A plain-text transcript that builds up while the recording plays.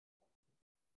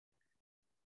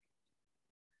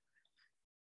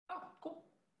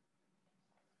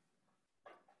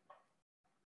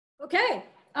Okay,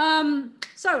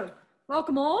 so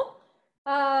welcome all.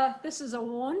 This is a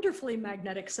wonderfully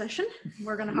magnetic session.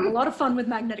 We're going to have a lot of fun with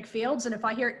magnetic fields. And if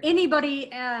I hear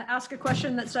anybody ask a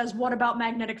question that says, what about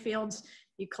magnetic fields?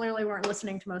 You clearly weren't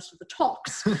listening to most of the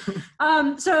talks.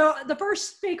 So the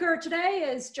first speaker today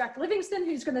is Jack Livingston,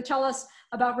 who's going to tell us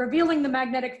about revealing the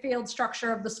magnetic field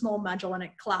structure of the Small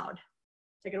Magellanic Cloud.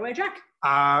 Take it away, Jack.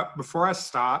 Before I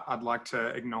start, I'd like to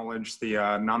acknowledge the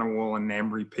Ngunnawal and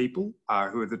Ngambri people,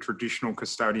 who are the traditional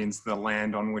custodians of the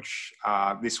land on which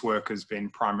this work has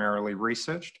been primarily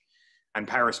researched, and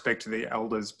pay respect to the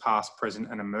elders past, present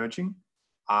and emerging.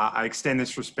 I extend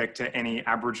this respect to any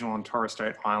Aboriginal and Torres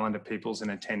Strait Islander peoples in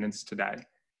attendance today.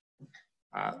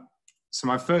 So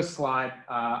my first slide,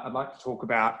 I'd like to talk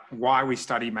about why we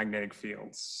study magnetic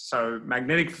fields. So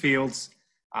magnetic fields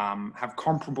have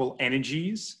comparable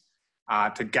energies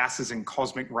to gases and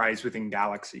cosmic rays within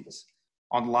galaxies.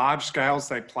 On large scales,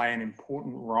 they play an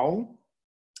important role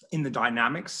in the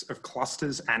dynamics of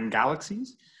clusters and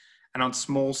galaxies. And on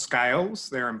small scales,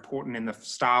 they're important in the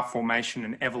star formation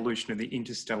and evolution of the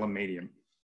interstellar medium.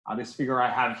 This figure I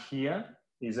have here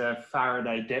is a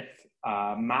Faraday depth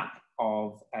map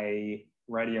of a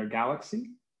radio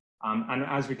galaxy. And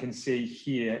as we can see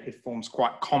here, it forms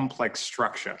quite complex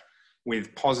structure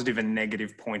with positive and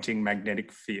negative pointing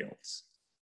magnetic fields.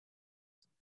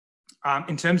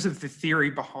 In terms of the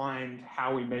theory behind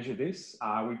how we measure this,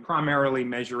 we primarily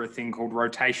measure a thing called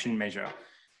rotation measure,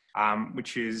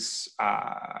 which is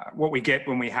what we get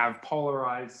when we have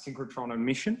polarized synchrotron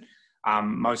emission.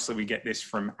 Mostly we get this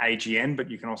from AGM, but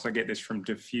you can also get this from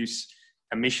diffuse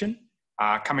emission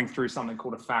coming through something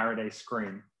called a Faraday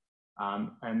screen.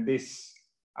 And this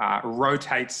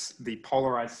rotates the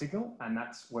polarized signal, and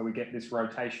that's where we get this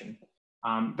rotation.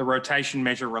 The rotation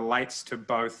measure relates to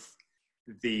both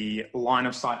the line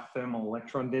of sight thermal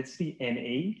electron density,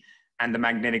 NE, and the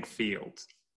magnetic field.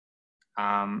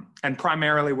 And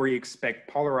primarily we expect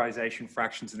polarization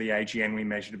fractions of the AGN we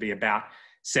measure to be about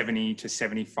 70 to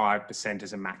 75%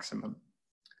 as a maximum.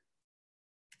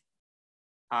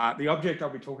 The object I'll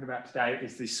be talking about today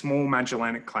is the Small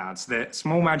Magellanic Cloud. So the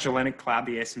Small Magellanic Cloud,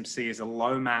 the SMC, is a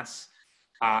low mass,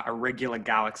 irregular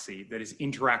galaxy that is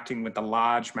interacting with the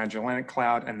Large Magellanic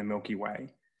Cloud and the Milky Way.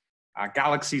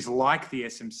 Galaxies like the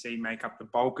SMC make up the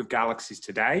bulk of galaxies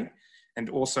today, and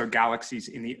also galaxies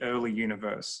in the early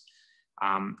universe.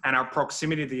 And our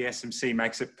proximity to the SMC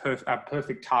makes it a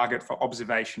perfect target for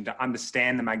observation to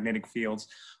understand the magnetic fields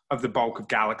of the bulk of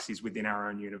galaxies within our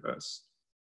own universe.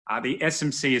 The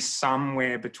SMC is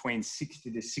somewhere between 60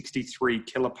 to 63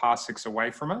 kiloparsecs away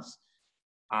from us,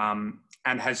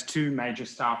 and has two major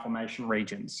star formation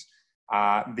regions,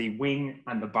 the wing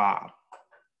and the bar,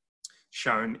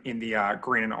 shown in the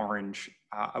green and orange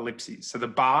ellipses. So the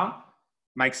bar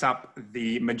makes up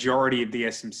the majority of the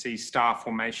SMC star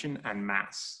formation and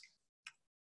mass.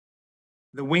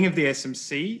 The wing of the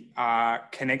SMC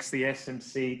connects the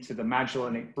SMC to the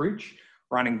Magellanic Bridge,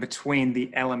 running between the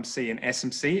LMC and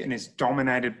SMC, and is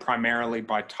dominated primarily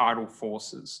by tidal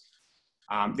forces.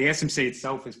 The SMC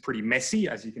itself is pretty messy,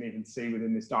 as you can even see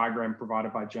within this diagram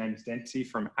provided by James Dempsey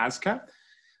from ASCA,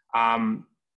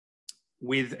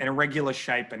 with an irregular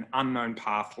shape and unknown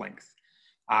path length,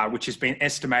 which has been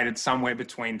estimated somewhere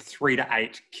between 3 to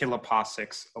 8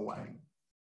 kiloparsecs away.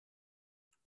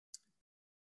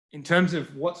 In terms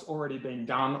of what's already been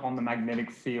done on the magnetic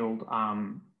field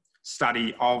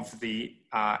study of the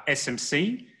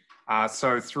SMC,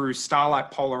 so through starlight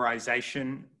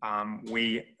polarization,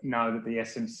 we know that the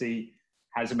SMC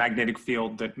has a magnetic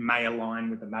field that may align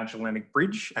with the Magellanic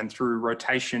Bridge, and through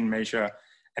rotation measure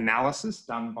analysis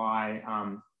done by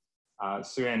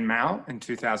Suen Mao in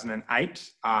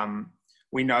 2008,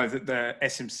 we know that the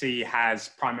SMC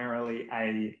has primarily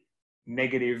a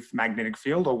negative magnetic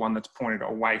field, or one that's pointed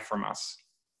away from us.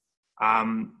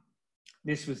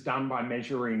 This was done by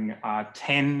measuring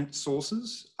 10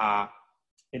 sources,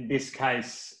 in this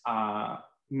case,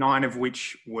 9 of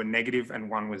which were negative and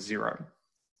 1 was 0.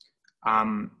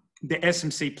 The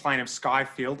SMC plane of sky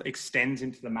field extends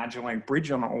into the Magellanic Bridge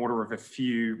on the order of a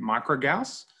few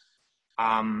microgauss.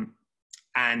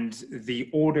 And the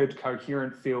ordered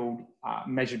coherent field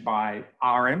measured by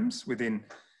RMs within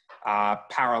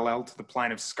parallel to the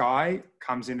plane of sky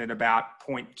comes in at about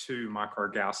 0.2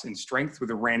 microgauss in strength,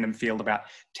 with a random field about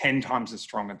 10 times as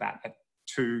strong as that at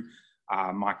 2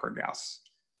 microgauss.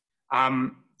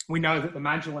 We know that the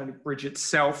Magellanic Bridge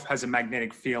itself has a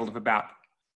magnetic field of about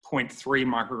 0.3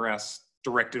 microgauss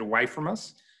directed away from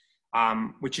us,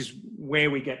 which is where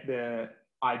we get the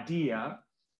idea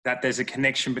that there's a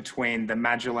connection between the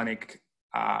Magellanic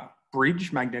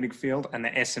Bridge magnetic field and the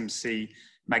SMC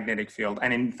magnetic field.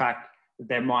 And in fact,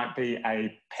 there might be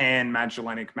a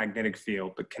pan-Magellanic magnetic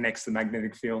field that connects the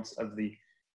magnetic fields of the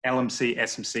LMC,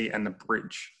 SMC, and the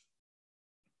bridge.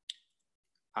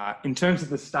 In terms of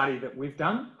the study that we've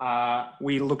done,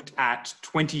 we looked at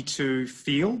 22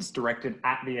 fields directed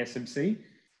at the SMC.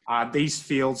 These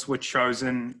fields were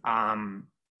chosen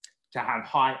to have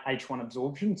high H1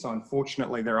 absorption. So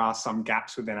unfortunately, there are some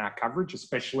gaps within our coverage,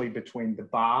 especially between the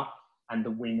bar and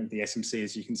the wing of the SMC,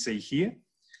 as you can see here.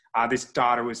 This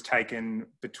data was taken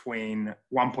between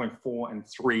 1.4 and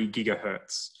 3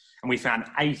 gigahertz. And we found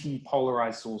 80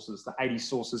 polarized sources. The 80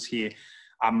 sources here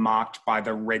are marked by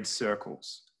the red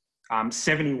circles.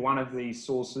 71 of these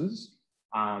sources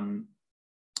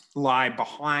lie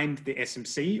behind the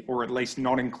SMC, or at least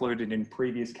not included in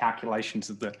previous calculations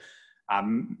of the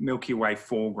Milky Way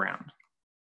foreground.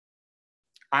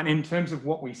 And in terms of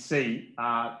what we see,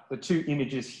 the two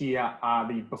images here are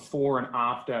the before and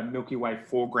after Milky Way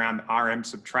foreground RM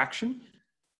subtraction.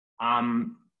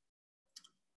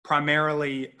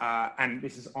 Primarily, and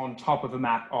this is on top of a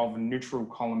map of neutral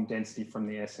column density from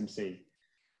the SMC.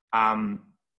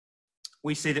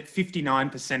 We see that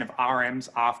 59% of RMs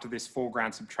after this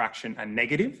foreground subtraction are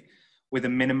negative, with a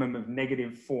minimum of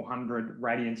negative 400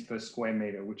 radians per square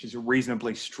meter, which is a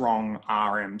reasonably strong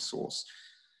RM source,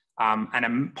 and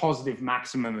a positive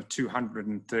maximum of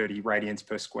 230 radians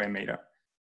per square meter.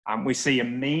 We see a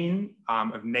mean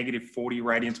of negative 40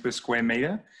 radians per square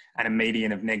meter and a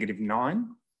median of negative 9.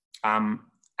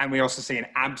 And we also see an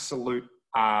absolute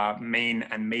mean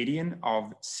and median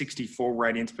of 64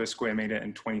 radians per square meter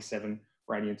and 27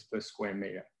 radians per square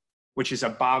meter, which is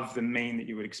above the mean that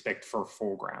you would expect for a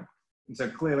foreground. And so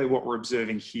clearly what we're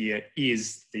observing here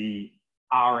is the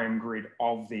RM grid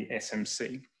of the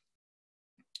SMC.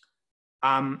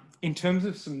 In terms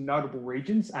of some notable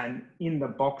regions, and in the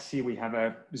box here we have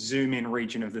a zoom in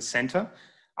region of the center.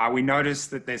 We notice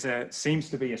that seems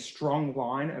to be a strong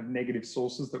line of negative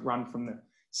sources that run from the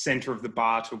center of the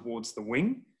bar towards the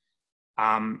wing,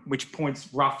 which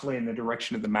points roughly in the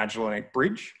direction of the Magellanic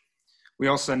Bridge. We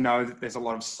also know that there's a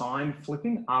lot of sign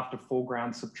flipping after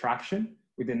foreground subtraction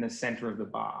within the center of the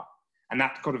bar. And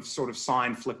that sort of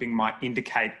sign flipping might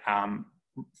indicate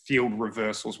field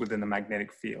reversals within the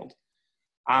magnetic field.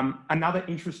 Another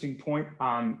interesting point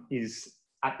is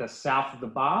at the south of the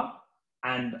bar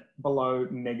and below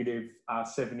negative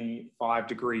 75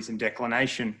 degrees in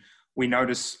declination, we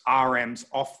notice RMs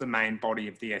off the main body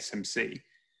of the SMC.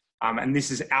 And this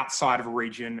is outside of a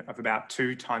region of about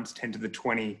 2 times 10 to the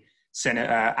 20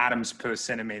 atoms per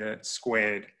centimeter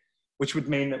squared, which would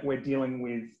mean that we're dealing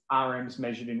with RMs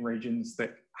measured in regions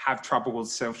that have trouble with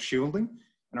self-shielding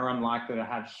and are unlikely to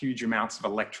have huge amounts of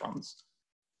electrons.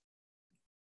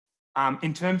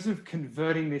 In terms of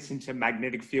converting this into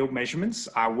magnetic field measurements,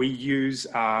 we use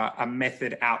a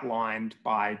method outlined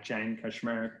by Jane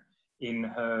Kashmir in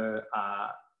her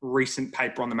recent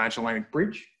paper on the Magellanic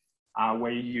Bridge,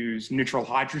 where you use neutral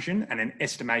hydrogen and an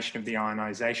estimation of the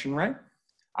ionization rate.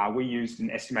 We used an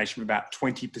estimation of about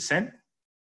 20%,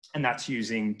 and that's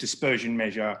using dispersion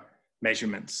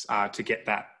measurements to get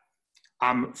that.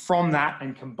 From that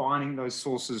and combining those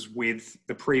sources with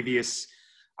the previous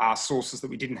sources that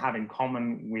we didn't have in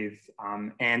common with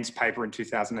Anne's paper in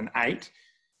 2008,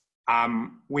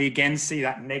 we again see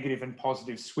that negative and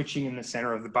positive switching in the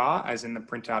center of the bar, as in the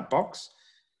printout box.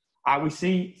 We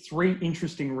see 3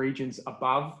 interesting regions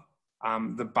above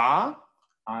the bar.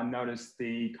 Notice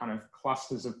the kind of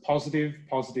clusters of positive,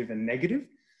 and negative.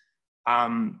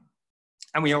 And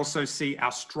we also see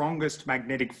our strongest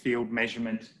magnetic field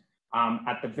measurement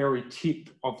at the very tip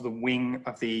of the wing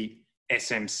of the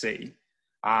SMC.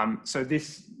 So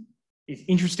this is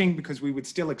interesting because we would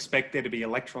still expect there to be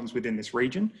electrons within this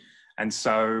region. And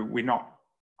so we don't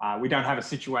have a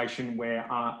situation where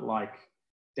like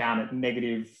down at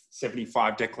negative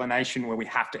 75 declination where we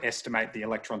have to estimate the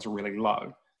electrons are really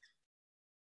low.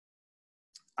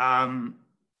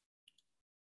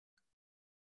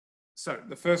 So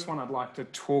the first one I'd like to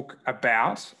talk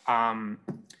about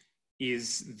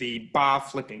is the bar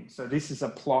flipping. So this is a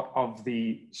plot of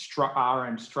the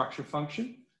RM structure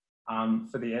function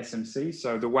for the SMC.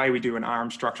 So the way we do an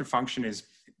RM structure function is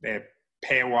they're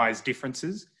pairwise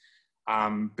differences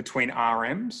between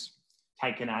RMs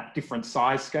taken at different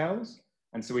size scales.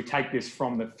 And so we take this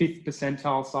from the 5th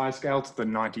percentile size scale to the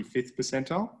 95th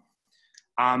percentile.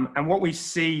 And what we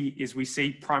see is we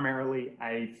see primarily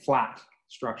a flat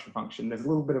structure function. There's a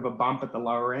little bit of a bump at the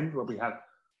lower end where we have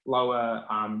lower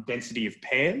density of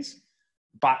pairs,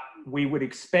 but we would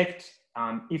expect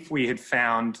if we had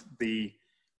found the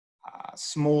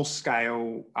small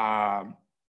scale,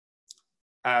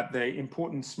 the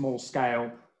important small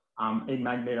scale in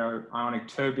magneto-ionic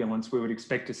turbulence, we would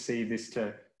expect to see this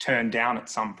to turn down at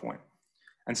some point.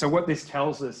 And so what this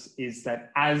tells us is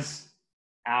that as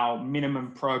our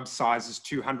minimum probe size is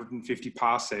 250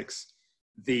 parsecs,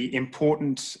 the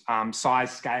important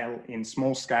size scale in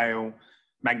small scale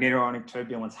magneto-ionic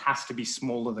turbulence has to be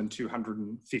smaller than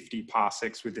 250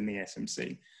 parsecs within the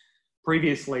SMC.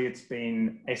 Previously, it's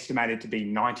been estimated to be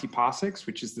 90 parsecs,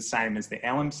 which is the same as the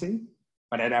LMC.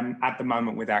 But at the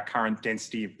moment, with our current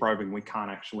density of probing, we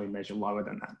can't actually measure lower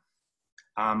than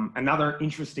that. Another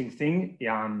interesting thing,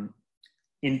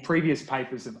 in previous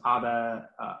papers of other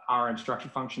RM structure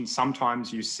functions,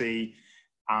 sometimes you see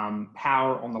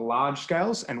power on the large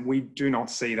scales, and we do not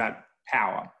see that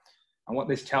power. And what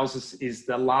this tells us is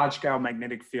the large scale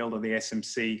magnetic field of the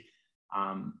SMC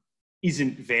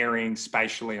isn't varying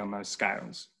spatially on those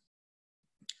scales.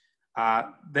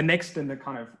 The next and the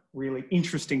kind of really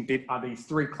interesting bit are these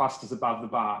three clusters above the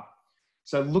bar.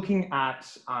 So looking at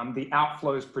the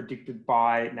outflows predicted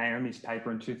by Naomi's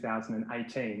paper in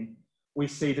 2018, we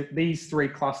see that these three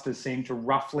clusters seem to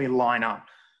roughly line up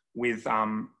with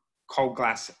cold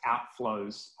glass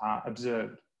outflows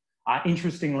observed.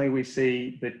 Interestingly, we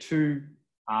see the two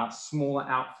smaller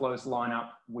outflows line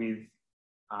up with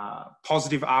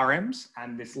positive RMs,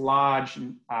 and this large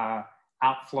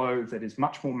outflow that is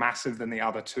much more massive than the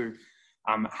other two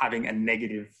having a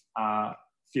negative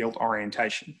field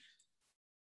orientation.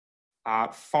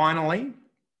 Finally,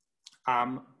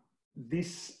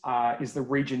 this is the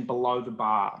region below the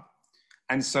bar.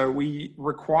 And so we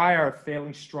require a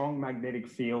fairly strong magnetic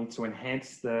field to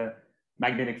enhance the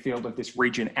magnetic field of this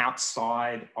region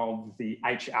outside of the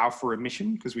H alpha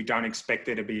emission, because we don't expect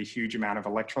there to be a huge amount of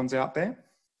electrons out there.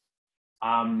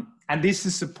 And this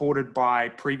is supported by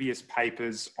previous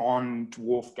papers on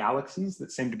dwarf galaxies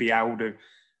that seem to be able to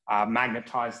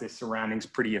magnetize their surroundings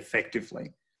pretty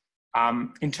effectively.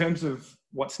 In terms of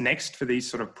what's next for these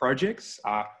sort of projects,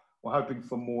 we're hoping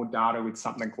for more data with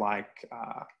something like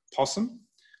Thomson,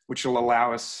 which will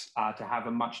allow us to have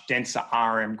a much denser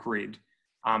RM grid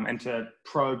and to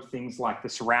probe things like the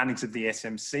surroundings of the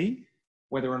SMC,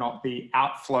 whether or not the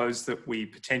outflows that we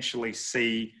potentially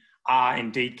see are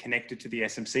indeed connected to the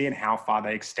SMC and how far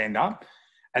they extend up,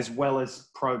 as well as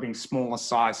probing smaller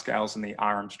size scales in the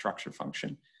RM structure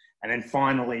function. And then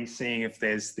finally, seeing if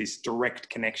there's this direct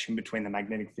connection between the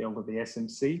magnetic field of the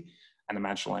SMC and the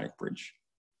Magellanic Bridge.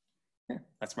 Yeah,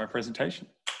 that's my presentation.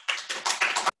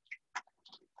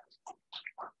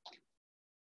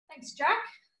 Thanks, Jack.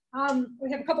 We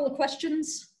have a couple of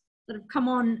questions that have come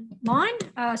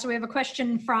online. So we have a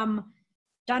question from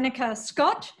Danica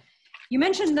Scott. You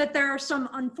mentioned that there are some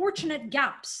unfortunate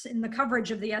gaps in the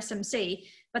coverage of the SMC,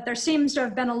 but there seems to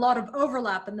have been a lot of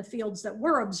overlap in the fields that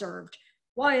were observed.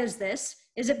 Why is this?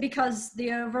 Is it because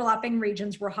the overlapping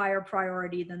regions were higher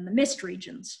priority than the missed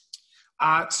regions?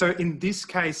 So in this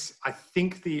case, I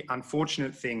think the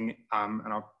unfortunate thing, and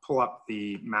I'll pull up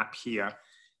the map here,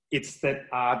 it's that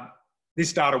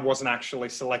this data wasn't actually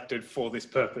selected for this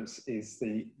purpose is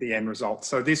the end result.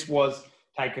 So this was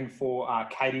taken for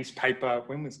Katie's paper.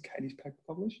 When was Katie's paper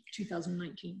published?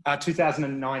 2019.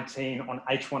 2019 on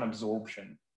H1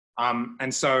 absorption.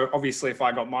 And so obviously if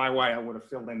I got my way, I would have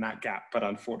filled in that gap, but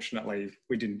unfortunately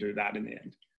we didn't do that in the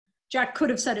end. Jack could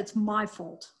have said it's my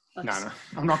fault. No,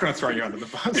 I'm not going to throw you under the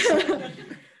bus.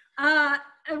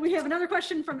 And we have another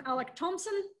question from Alec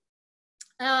Thomson.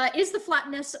 Is the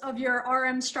flatness of your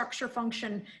RM structure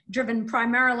function driven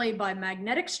primarily by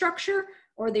magnetic structure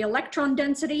or the electron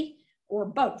density or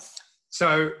both?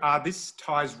 So this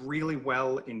ties really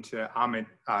well into Amit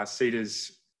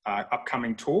Seta's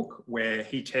upcoming talk where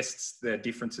he tests the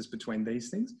differences between these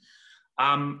things.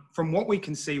 From what we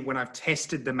can see when I've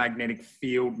tested the magnetic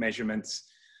field measurements,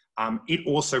 it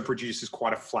also produces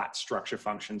quite a flat structure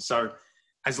function. So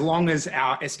as long as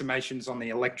our estimations on the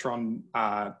electron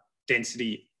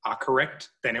density are correct,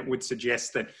 then it would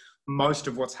suggest that most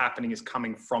of what's happening is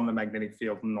coming from the magnetic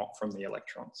field, not from the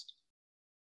electrons.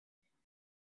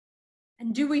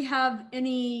 And do we have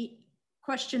any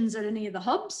questions at any of the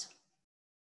hubs?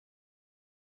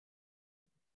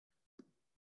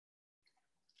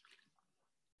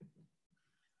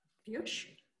 Piyush?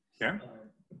 Yeah.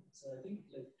 So I think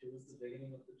like towards the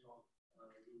beginning of the talk,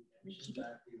 you mentioned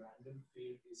that the random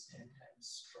field is 10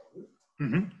 times stronger.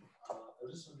 Mm-hmm. I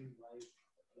was just wondering why,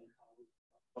 like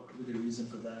what would be the reason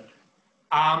for that?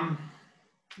 I'll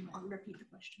repeat the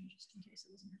question just in case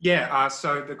it wasn't. Yeah,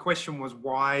 so the question was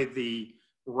why the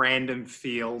random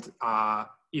field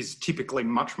is typically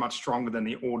much, much stronger than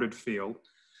the ordered field.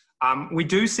 We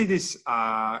do see this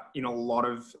in a lot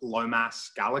of low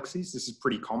mass galaxies. This is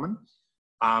pretty common.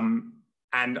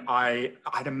 And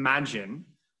I'd imagine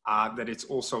that it's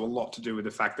also a lot to do with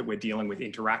the fact that we're dealing with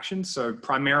interactions. So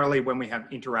primarily when we have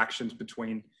interactions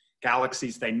between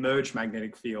galaxies, they merge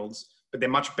magnetic fields, but they're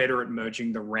much better at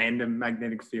merging the random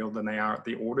magnetic field than they are at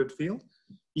the ordered field.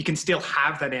 You can still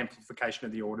have that amplification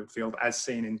of the ordered field as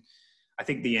seen in, I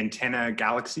think the antenna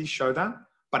galaxies show that.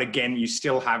 But again, you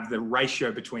still have the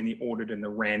ratio between the ordered and the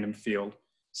random field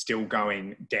still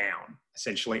going down,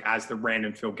 essentially, as the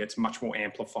random field gets much more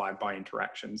amplified by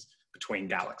interactions between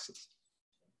galaxies.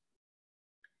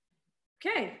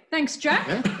 Okay, thanks, Jack.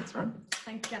 Yeah, that's right.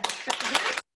 Thanks, Jack.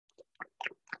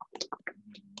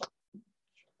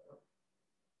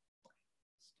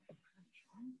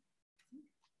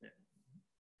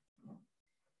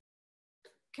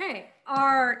 Okay,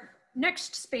 our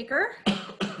next speaker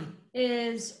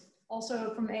is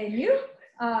also from ANU,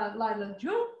 Lyla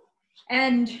Jung,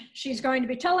 and she's going to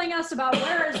be telling us about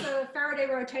where is the Faraday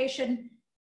rotation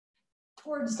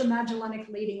towards the Magellanic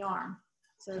leading arm.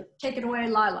 So take it away,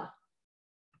 Lyla.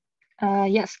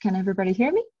 Yes, can everybody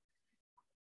hear me?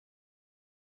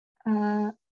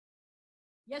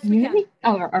 Yes, we can.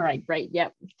 Oh, all right, great.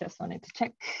 Yep, just wanted to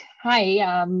check.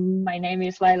 Hi, my name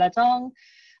is Lyla Jung.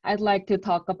 I'd like to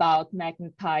talk about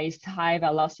magnetized high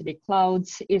velocity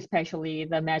clouds, especially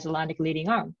the Magellanic leading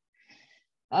arm.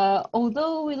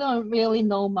 Although we don't really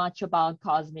know much about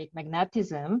cosmic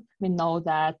magnetism, we know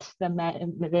that the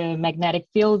magnetic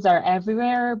fields are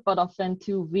everywhere, but often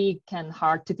too weak and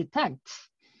hard to detect.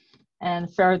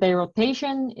 And Faraday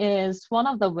rotation is one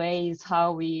of the ways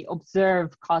how we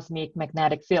observe cosmic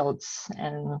magnetic fields.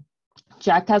 And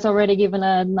Jack has already given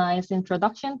a nice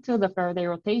introduction to the Faraday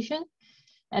rotation.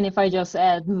 And if I just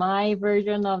add my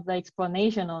version of the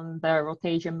explanation on the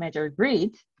rotation measure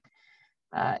grid,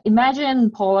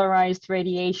 imagine polarized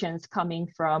radiations coming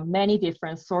from many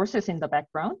different sources in the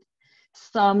background.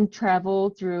 Some travel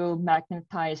through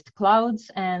magnetized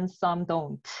clouds and some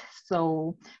don't.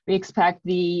 So we expect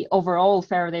the overall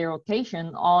Faraday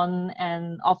rotation on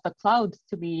and off the clouds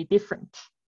to be different.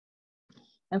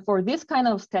 And for this kind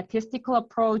of statistical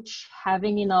approach,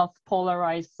 having enough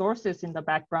polarized sources in the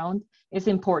background is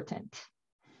important.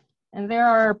 And there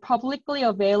are publicly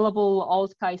available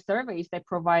all-sky surveys that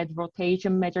provide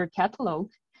rotation measure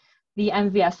catalog. The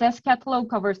MVSS catalog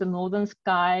covers the northern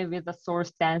sky with a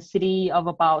source density of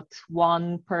about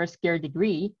 1 per square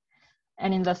degree.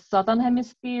 And in the southern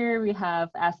hemisphere, we have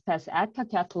ASPES ATCA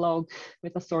catalog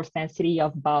with a source density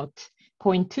of about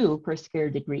 0.2 per square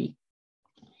degree.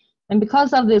 And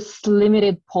because of this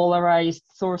limited polarized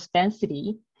source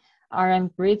density, our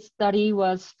grid study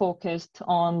was focused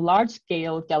on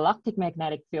large-scale galactic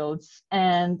magnetic fields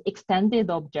and extended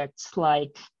objects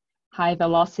like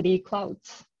high-velocity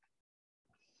clouds.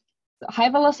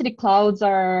 High-velocity clouds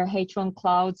are H1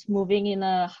 clouds moving in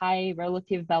a high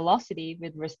relative velocity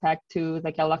with respect to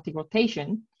the galactic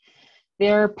rotation.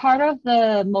 They're part of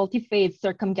the multi-phase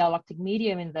circumgalactic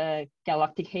medium in the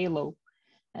galactic halo.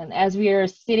 And as we are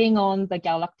sitting on the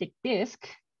galactic disk,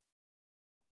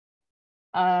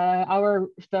 the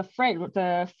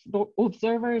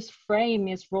observer's frame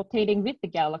is rotating with the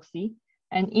galaxy,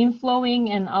 and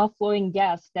inflowing and outflowing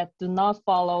gas that do not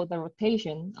follow the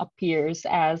rotation appears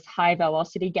as high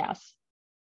velocity gas.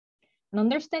 And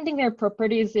understanding their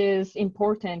properties is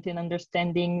important in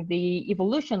understanding the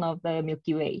evolution of the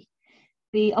Milky Way.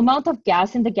 The amount of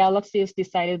gas in the galaxy is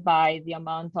decided by the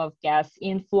amount of gas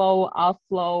inflow,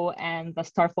 outflow, and the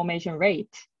star formation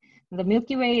rate. The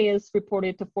Milky Way is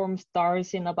reported to form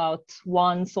stars in about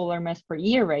 1 solar mass per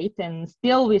year rate, and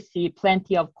still we see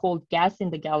plenty of cold gas in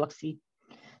the galaxy.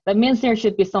 That means there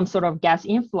should be some sort of gas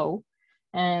inflow,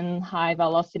 and high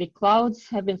velocity clouds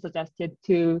have been suggested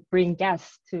to bring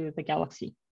gas to the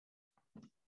galaxy.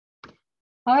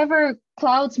 However,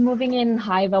 clouds moving in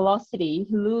high velocity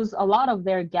lose a lot of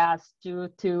their gas due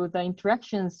to the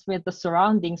interactions with the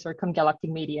surrounding circumgalactic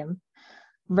medium.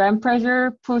 Ram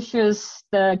pressure pushes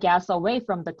the gas away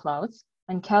from the clouds,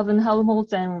 and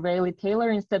Kelvin-Helmholtz and Rayleigh-Taylor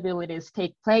instabilities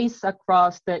take place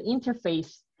across the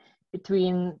interface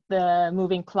between the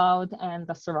moving cloud and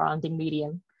the surrounding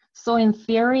medium. So in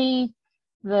theory,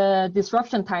 the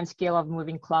disruption timescale of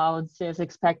moving clouds is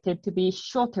expected to be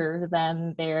shorter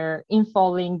than their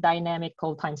infalling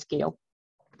dynamical timescale.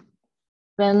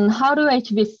 Then how do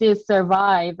HVCs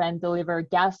survive and deliver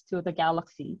gas to the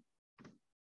galaxy?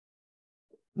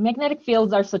 Magnetic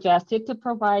fields are suggested to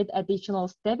provide additional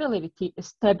stability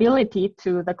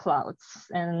to the clouds,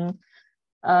 and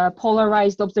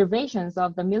polarized observations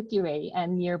of the Milky Way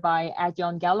and nearby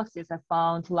AGM galaxies have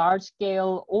found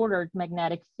large-scale ordered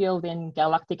magnetic field in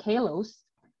galactic halos.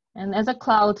 And as a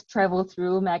cloud travels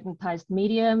through magnetized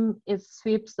medium, it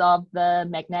sweeps up the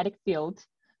magnetic field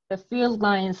The field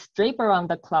lines drape around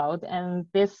the cloud, and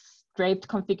this draped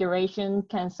configuration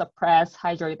can suppress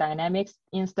hydrodynamics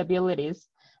instabilities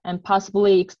and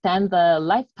possibly extend the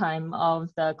lifetime of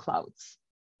the clouds.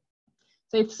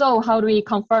 So if so, how do we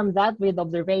confirm that with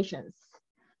observations?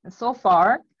 And so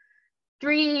far,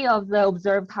 3 of the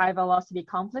observed high velocity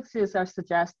complexes are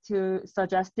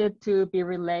suggested to be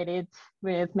related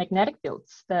with magnetic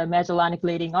fields: the Magellanic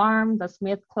Leading Arm, the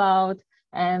Smith Cloud,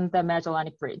 and the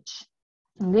Magellanic Bridge.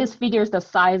 In these figures, the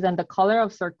size and the color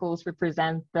of circles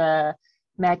represent the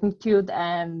magnitude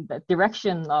and the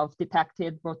direction of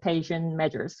detected rotation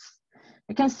measures.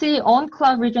 You can see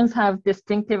on-cloud regions have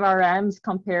distinctive RMs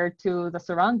compared to the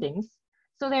surroundings.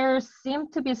 So there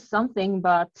seemed to be something,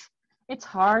 but it's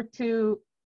hard to,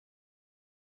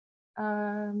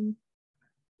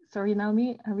 sorry,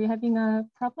 Naomi, are we having a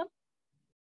problem?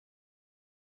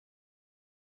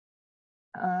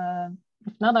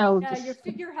 If not, I'll just... Your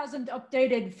figure hasn't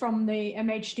updated from the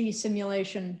MHD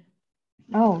simulation.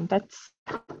 Oh, that's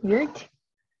weird.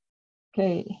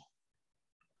 Okay.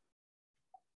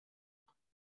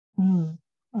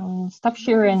 I'll stop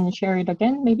share and share it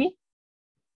again, maybe.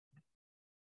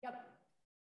 Yep,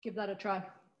 give that a try.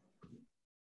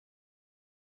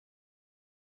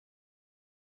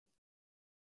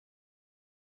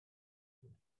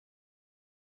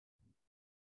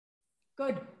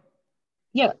 Good.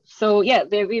 Yeah, so yeah,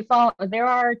 we found there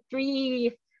are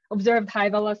 3 observed high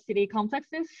velocity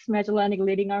complexes: Magellanic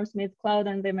Leading Arm, Smith Cloud,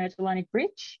 and the Magellanic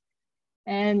Bridge.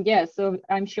 And yeah, so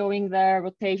I'm showing the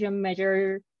rotation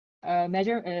measure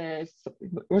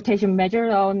rotation measure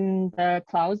on the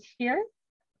clouds here.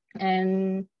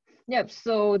 And yeah,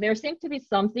 so there seems to be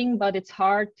something, but it's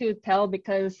hard to tell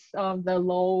because of the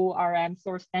low RM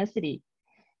source density.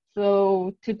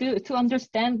 So to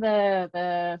understand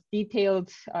the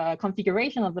detailed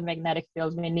configuration of the magnetic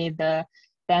field, we need the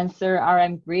denser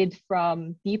RM grid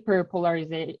from deeper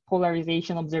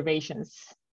polarization observations.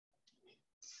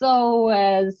 So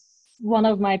as one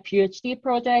of my PhD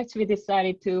projects, we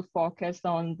decided to focus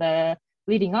on the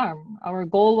leading arm. Our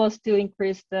goal was to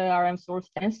increase the RM source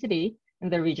density in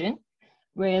the region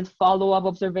with follow-up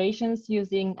observations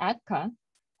using AGM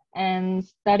and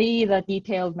study the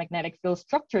detailed magnetic field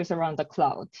structures around the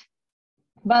cloud.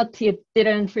 But it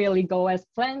didn't really go as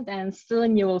planned, and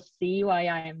soon you will see why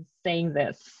I am saying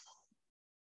this.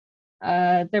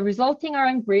 The resulting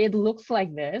RM grid looks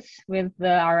like this, with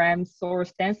the RM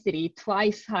source density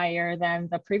twice higher than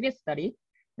the previous study.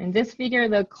 In this figure,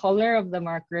 the color of the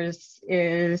markers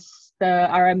is the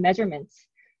RM measurements,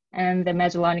 and the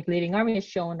Magellanic Leading Arm is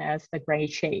shown as the gray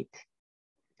shade.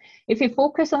 If we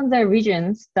focus on the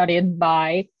region studied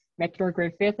by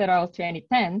McClure-Griffiths et al.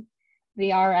 2010,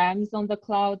 the RMs on the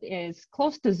cloud is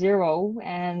close to 0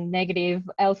 and negative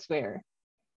elsewhere.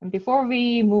 And before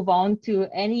we move on to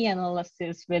any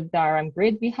analysis with the RM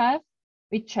grid we have,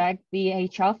 we check the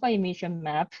H-alpha emission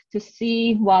map to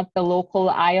see what the local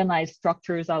ionized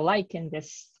structures are like in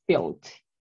this field.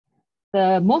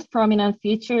 The most prominent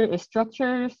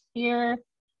structures here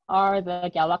are the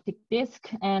galactic disk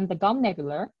and the gum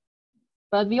nebula.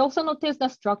 But we also notice the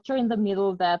structure in the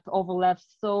middle that overlaps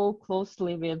so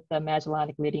closely with the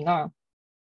Magellanic Leading Arm.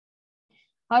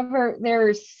 However,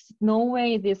 there's no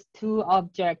way these 2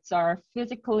 objects are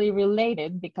physically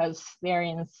related because they're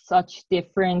in such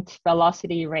different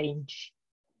velocity range.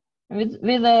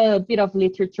 With a bit of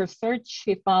literature search,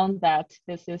 we found that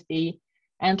this is the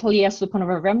Antalya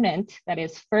supernova remnant that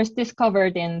is first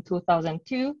discovered in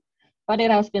 2002, but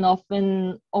it has been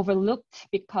often overlooked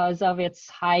because of its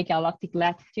high galactic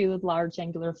latitude, large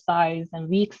angular size, and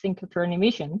weak synchrotron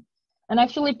emission. And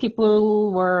actually,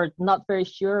 people were not very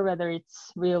sure whether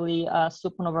it's really a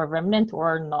supernova remnant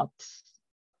or not.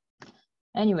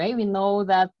 Anyway, we know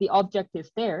that the object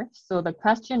is there. So the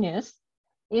question is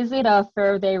it a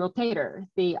Faraday rotator?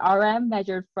 The RM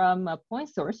measured from a point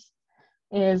source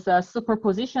is a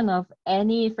superposition of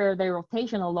any Faraday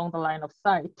rotation along the line of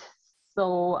sight.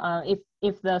 So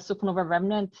if the supernova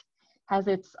remnant has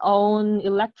its own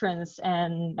electrons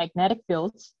and magnetic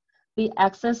fields, the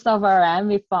excess of RM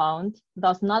we found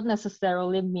does not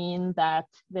necessarily mean that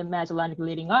the Magellanic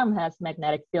Leading Arm has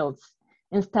magnetic fields.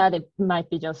 Instead, it might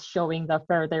be just showing the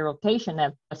Faraday rotation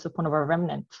at the supernova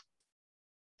remnant.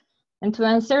 And to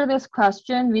answer this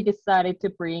question, we decided to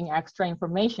bring extra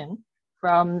information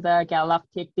from the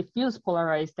galactic diffuse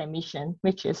polarized emission,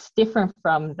 which is different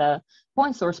from the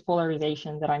point source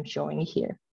polarization that I'm showing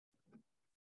here.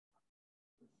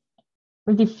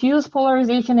 The diffuse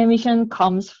polarization emission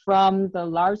comes from the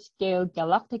large-scale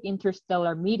galactic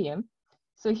interstellar medium.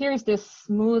 So here's this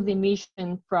smooth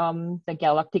emission from the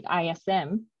galactic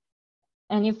ISM.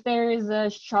 And if there is a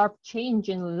sharp change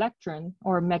in electron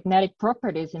or magnetic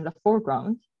properties in the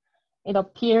foreground, it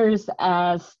appears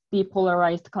as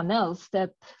depolarized canals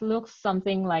that look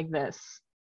something like this.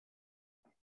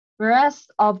 Whereas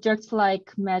objects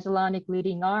like Magellanic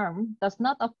leading arm does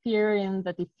not appear in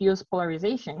the diffuse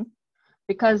polarization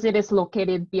because it is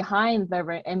located behind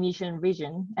the emission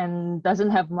region and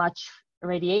doesn't have much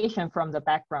radiation from the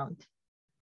background.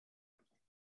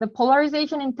 The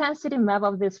polarization intensity map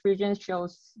of this region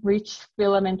shows rich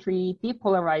filamentary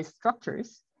depolarized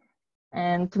structures.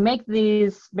 And to make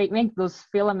those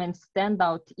filaments stand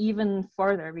out even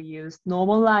further, we use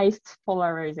normalized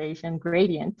polarization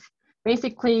gradient.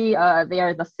 Basically, they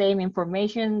are the same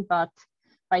information, but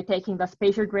by taking the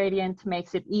spatial gradient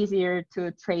makes it easier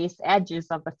to trace edges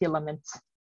of the filaments.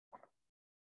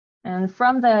 And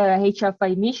from the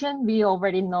HFI emission, we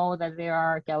already know that there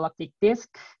are galactic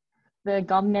disk, the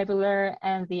gum nebula,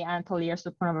 and the Antalya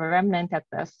supernova remnant at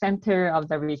the center of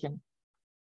the region.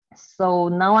 So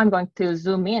now I'm going to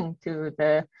zoom in to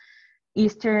the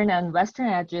eastern and western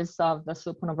edges of the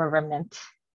supernova remnant.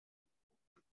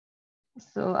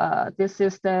 So this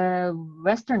is the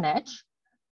western edge,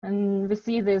 and we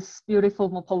see this beautiful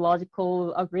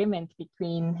morphological agreement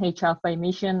between H-alpha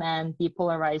emission and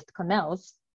depolarized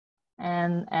canals,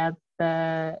 and at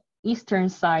the eastern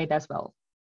side as well.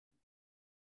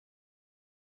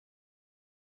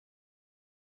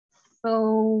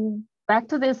 So back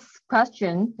to this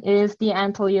question, is the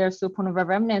Antalya supernova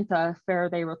remnant a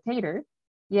Faraday rotator?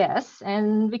 Yes,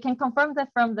 and we can confirm that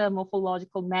from the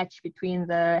morphological match between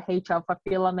the H-alpha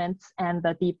filaments and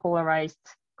the depolarized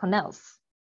canals.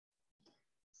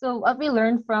 So what we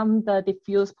learned from the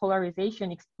diffuse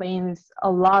polarization explains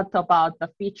a lot about the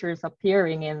features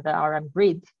appearing in the RM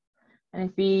grid. And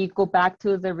if we go back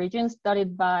to the region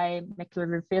studied by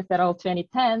McClure-Griffiths et al.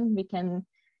 2010, we can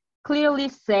clearly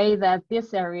say that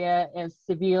this area is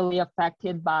severely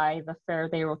affected by the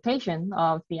Faraday rotation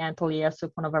of the Antalya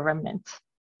supernova remnant.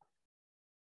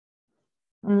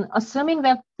 Assuming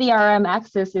that the RM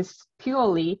axis is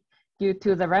purely due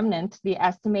to the remnant, the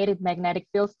estimated magnetic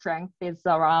field strength is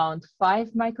around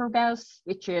 5 microgauss,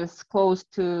 which is close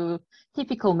to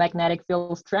typical magnetic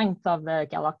field strength of the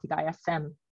galactic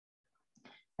ISM.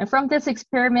 And from this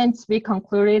experiment, we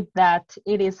concluded that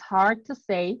it is hard to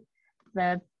say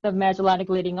that the Magellanic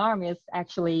leading arm is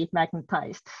actually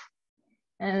magnetized.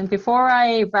 And before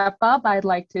I wrap up, I'd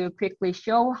like to quickly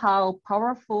show how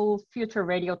powerful future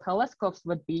radio telescopes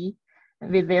would be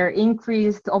with their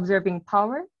increased observing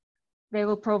power. They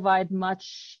will provide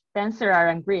much denser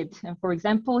RM grid. And for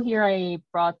example, here I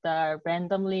brought the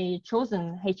randomly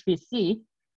chosen HVC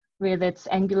with its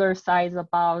angular size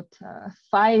about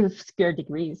 5 square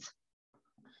degrees.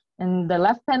 In the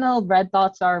left panel, red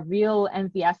dots are real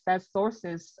NVSS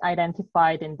sources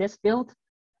identified in this field.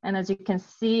 And as you can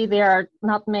see, there are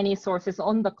not many sources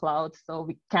on the cloud, so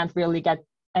we can't really get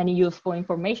any useful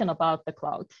information about the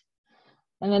cloud.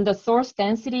 And then the source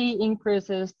density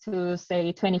increases to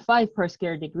say 25 per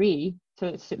square degree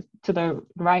to the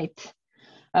right.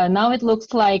 Now it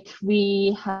looks like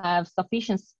we have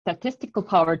sufficient statistical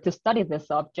power to study this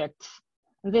object.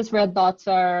 And these red dots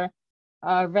are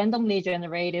randomly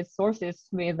generated sources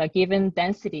with a given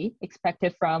density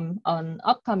expected from an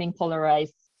upcoming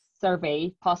polarized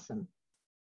survey, Thomson.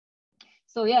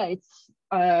 So yeah, it's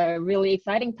a really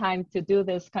exciting time to do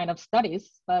this kind of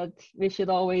studies, but we should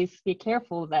always be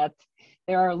careful that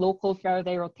there are local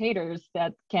Faraday rotators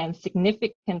that can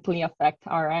significantly affect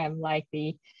RM, like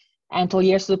the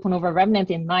Antalya supernova remnant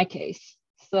in my case.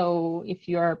 So if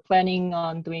you're planning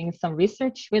on doing some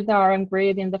research with the RM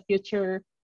grid in the future,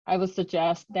 I would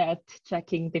suggest that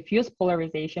checking diffuse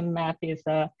polarization map is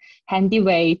a handy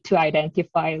way to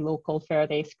identify local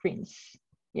Faraday screens.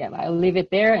 Yeah, I'll leave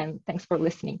it there, and thanks for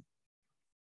listening.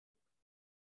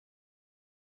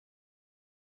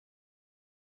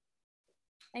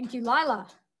 Thank you, Lyla.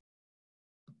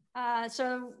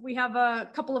 So we have a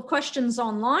couple of questions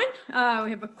online. We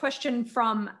have a question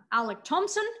from Alec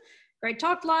Thomson. Great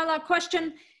talk, Lyla.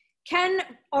 Question: can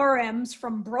RMs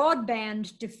from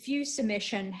broadband diffuse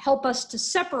emission help us to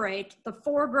separate the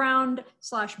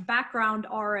foreground/background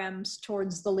RMs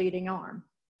towards the leading arm?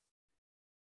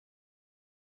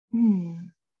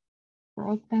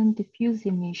 Broadband diffuse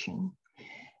emission.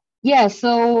 Yeah,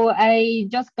 so I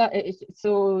just got,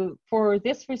 so for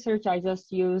this research, I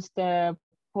just used the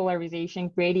polarization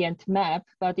gradient map,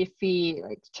 but if we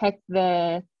check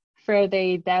the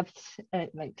Faraday depth,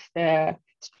 like the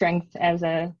strength as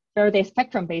a Faraday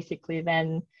spectrum, basically,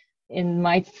 then it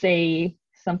might say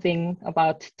something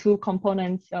about 2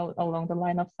 components along the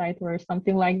line of sight or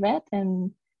something like that.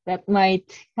 And that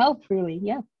might help, really,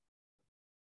 yeah.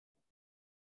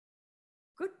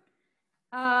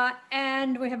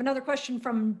 And we have another question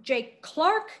from Jake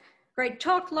Clark. Great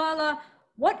talk, Lyla.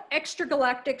 What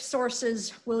extragalactic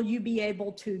sources will you be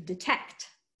able to detect?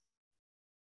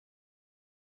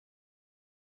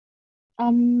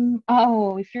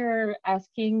 If you're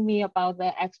asking me about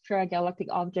the extragalactic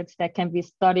objects that can be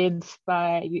studied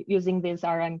by using this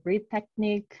RM grid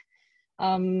technique,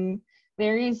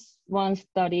 there is one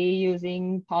study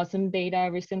using Thomson data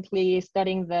recently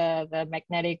studying the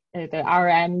magnetic, the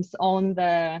RMs on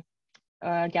the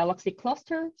galaxy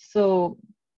cluster. So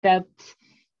that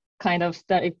kind of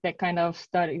study,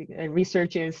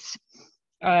 research is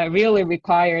really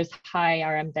requires high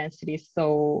RM density.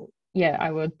 So yeah,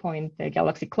 I would point the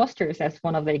galaxy clusters as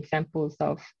one of the examples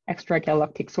of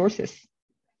extragalactic sources.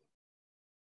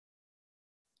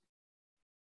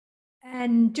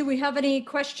 And do we have any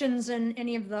questions in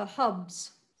any of the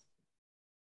hubs?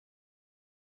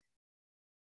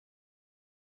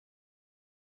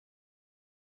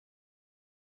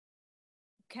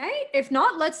 Okay, if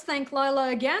not, let's thank Lyla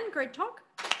again. Great talk.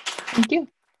 Thank you.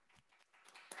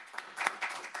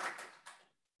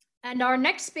 And our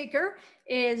next speaker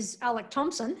is Alec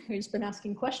Thomson, who's been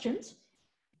asking questions.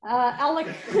 Alec,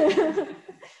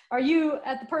 are you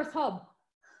at the Perth hub?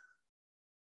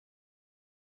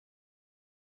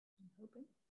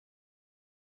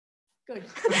 Good.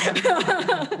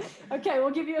 Okay,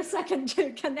 we'll give you a second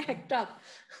to connect up.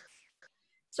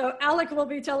 So Alec will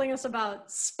be telling us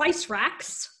about spice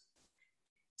racks,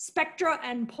 spectra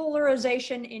and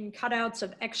polarization in cutouts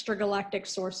of extragalactic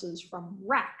sources from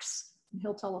racks. And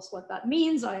he'll tell us what that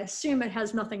means. I assume it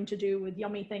has nothing to do with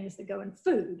yummy things that go in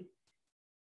food.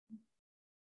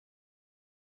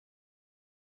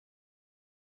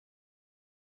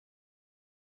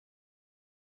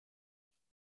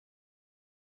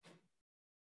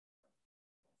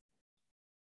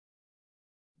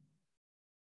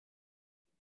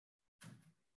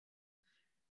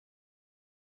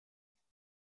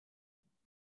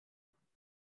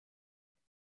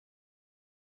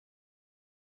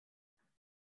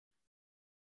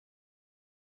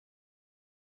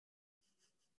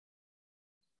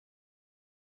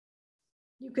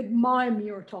 You could mime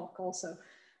your talk also.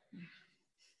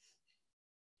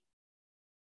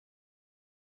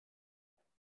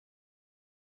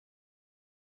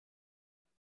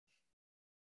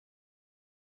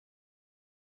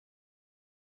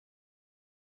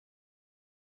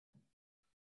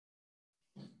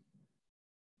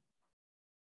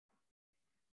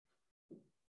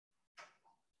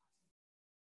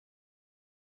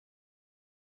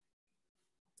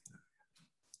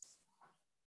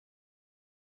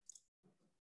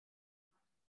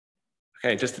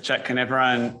 Okay, just to check, can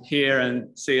everyone hear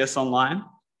and see us online?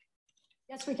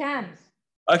 Yes, we can.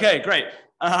 Okay, great.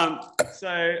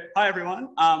 So, hi everyone.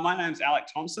 My name's Alec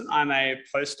Thomson. I'm a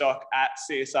postdoc at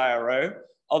CSIRO.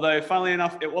 Although, funnily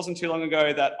enough, it wasn't too long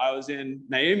ago that I was in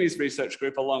Naomi's research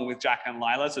group along with Jack and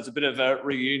Lyla. So it's a bit of a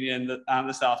reunion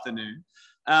this afternoon.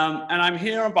 And I'm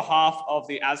here on behalf of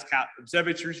the ASCAP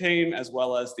Observatory team, as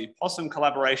well as the POSSUM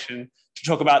collaboration, to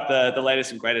talk about the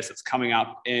latest and greatest that's coming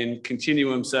up in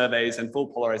continuum surveys and full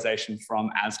polarization from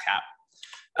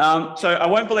ASCAP. So I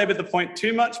won't belabor the point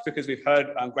too much because we've heard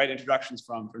great introductions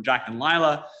from Jack and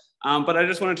Lyla, but I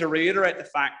just wanted to reiterate the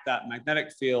fact that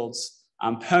magnetic fields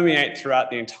permeate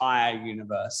throughout the entire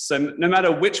universe. So no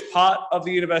matter which part of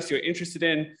the universe you're interested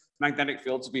in, magnetic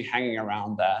fields will be hanging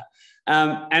around there.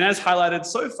 And as highlighted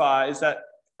so far is that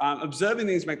observing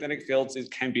these magnetic fields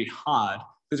can be hard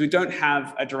because we don't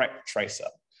have a direct tracer.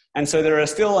 And so there are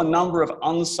still a number of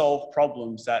unsolved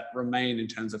problems that remain in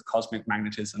terms of cosmic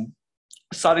magnetism,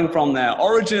 starting from their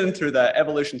origin through their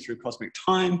evolution through cosmic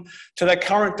time to their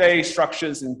current day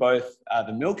structures in both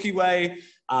the Milky Way,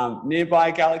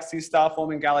 nearby galaxies,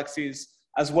 star-forming galaxies,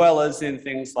 as well as in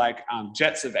things like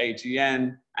jets of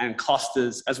AGM and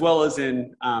clusters, as well as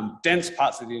in dense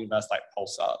parts of the universe like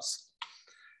pulsars.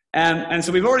 And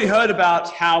so we've already heard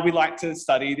about how we like to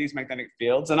study these magnetic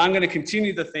fields, and I'm going to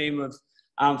continue the theme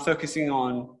of focusing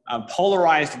on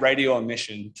polarized radio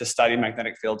emission to study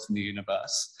magnetic fields in the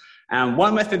universe. And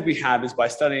one method we have is by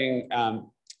studying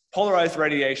polarized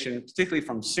radiation, particularly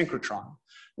from synchrotron.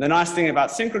 The nice thing about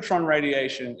synchrotron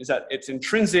radiation is that its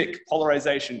intrinsic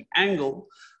polarization angle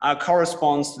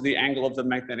corresponds to the angle of the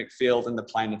magnetic field in the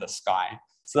plane of the sky.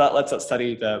 So that lets us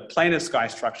study the plane of sky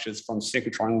structures from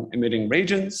synchrotron emitting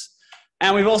regions.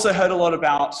 And we've also heard a lot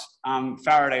about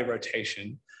Faraday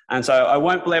rotation. And so I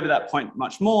won't belabor that point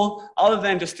much more, other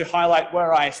than just to highlight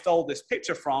where I stole this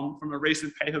picture from a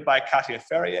recent paper by Katia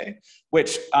Ferrier,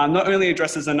 which not only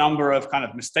addresses a number of kind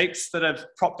of mistakes that have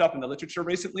cropped up in the literature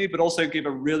recently, but also give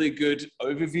a really good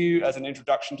overview as an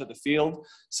introduction to the field.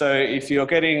 So if you're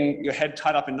getting your head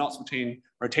tied up in knots between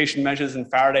rotation measures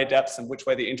and Faraday depths and which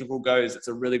way the integral goes, it's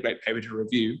a really great paper to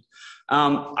review.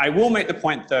 I will make the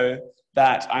point, though,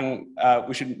 that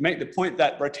we should make the point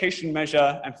that rotation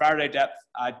measure and Faraday depth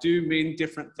do mean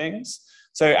different things.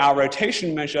 So our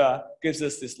rotation measure gives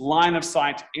us this line of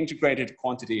sight integrated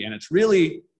quantity, and it's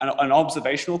really an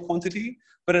observational quantity,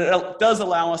 but it does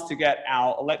allow us to get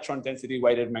our electron density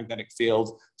weighted magnetic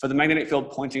field for the magnetic field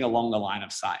pointing along the line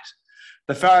of sight.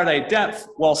 The Faraday depth,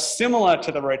 while similar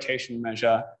to the rotation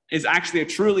measure, is actually a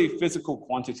truly physical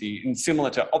quantity and similar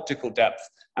to optical depth,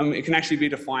 and it can actually be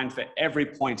defined for every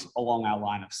point along our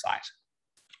line of sight.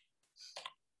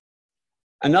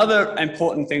 Another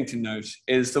important thing to note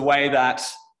is the way that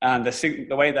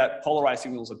polarized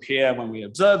signals appear when we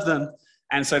observe them.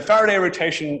 And so Faraday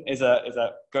rotation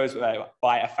goes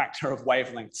by a factor of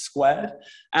wavelength squared.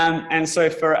 And so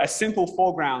for a simple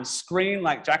foreground screen,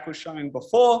 like Jack was showing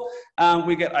before,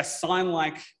 we get a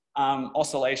sine-like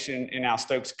oscillation in our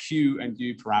Stokes Q and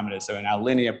U parameters, so in our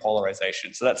linear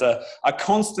polarization. So that's a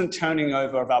constant turning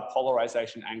over of our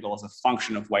polarization angle as a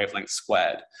function of wavelength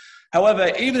squared.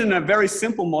 However, even in a very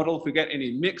simple model, if we get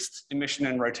any mixed emission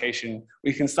and rotation,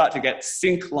 we can start to get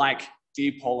sink-like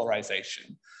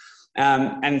depolarization.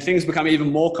 And things become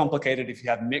even more complicated if you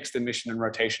have mixed emission and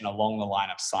rotation along the line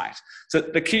of sight. So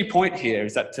the key point here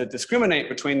is that to discriminate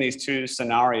between these two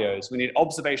scenarios, we need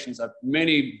observations of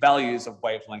many values of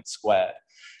wavelength squared.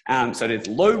 So there's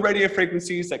low radio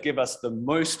frequencies that give us the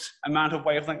most amount of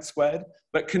wavelength squared,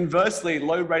 but conversely,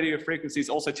 low radio frequencies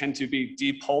also tend to be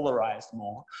depolarized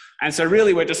more. And so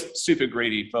really, we're just super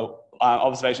greedy for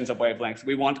observations of wavelength.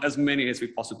 We want as many as we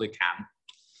possibly can.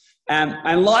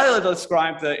 And Lyla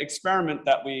described the experiment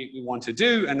that we want to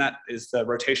do, and that is the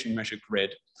rotation measure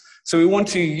grid. So we want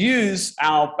to use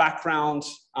our background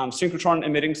synchrotron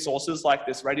emitting sources like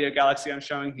this radio galaxy I'm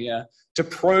showing here to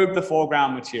probe the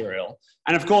foreground material.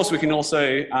 And of course, we can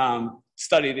also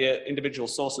study the individual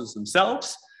sources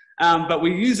themselves. But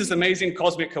we use this amazing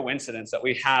cosmic coincidence that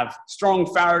we have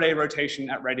strong Faraday rotation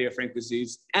at radio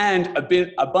frequencies and a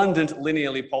bit abundant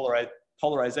linearly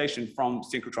polarization from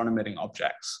synchrotron emitting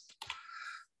objects.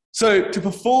 So to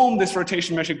perform this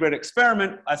rotation measure grid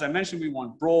experiment, as I mentioned, we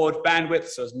want broad bandwidth,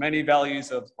 so as many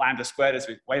values of lambda squared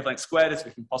wavelength squared as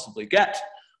we can possibly get.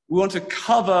 We want to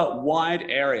cover wide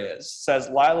areas. So as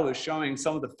Lyla was showing,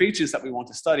 some of the features that we want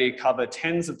to study cover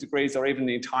tens of degrees or even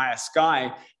the entire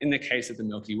sky in the case of the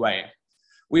Milky Way.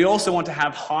 We also want to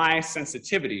have high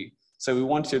sensitivity. So we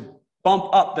want to bump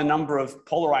up the number of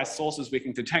polarized sources we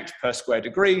can detect per square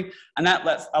degree, and that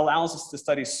allows us to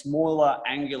study smaller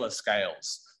angular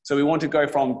scales. So we want to go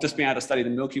from just being able to study the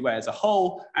Milky Way as a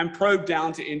whole and probe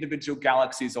down to individual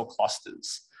galaxies or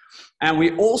clusters. And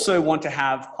we also want to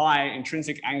have high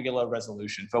intrinsic angular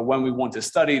resolution for when we want to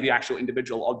study the actual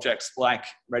individual objects like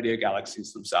radio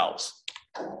galaxies themselves.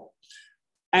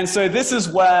 And so this is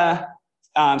where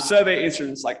survey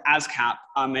instruments like ASCAP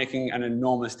are making an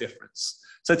enormous difference.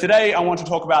 So today I want to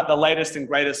talk about the latest and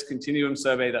greatest continuum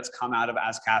survey that's come out of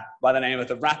ASCAP by the name of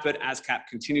the Rapid ASCAP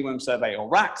Continuum Survey, or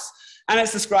RACS, and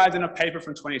it's described in a paper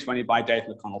from 2020 by Dave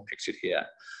McConnell, pictured here.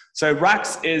 So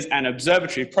RACS is an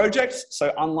observatory project.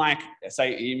 So unlike,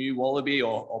 say, emu, wallaby,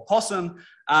 or possum,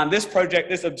 this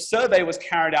survey was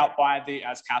carried out by the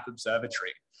ASCAP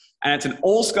Observatory. And it's an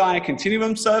all-sky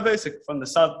continuum survey, so from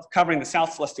covering the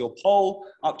South Celestial Pole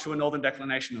up to a northern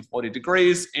declination of 40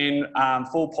 degrees in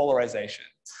full polarization.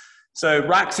 So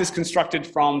RACS is constructed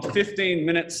from 15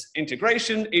 minutes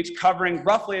integration, each covering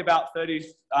roughly about 30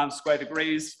 square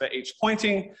degrees for each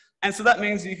pointing. And so that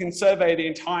means you can survey the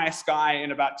entire sky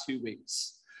in about 2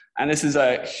 weeks. And this is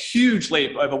a huge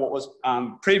leap over what was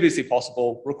previously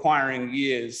possible, requiring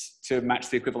years to match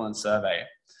the equivalent survey.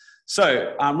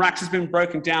 So RACS has been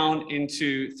broken down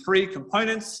into 3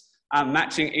 components,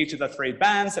 matching each of the 3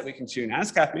 bands that we can tune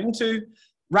ASCAP into.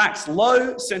 RACS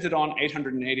low, centered on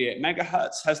 888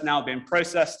 megahertz, has now been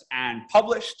processed and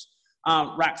published.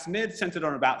 RACS mid, centered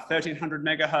on about 1300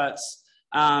 megahertz,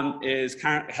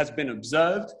 has been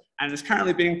observed and is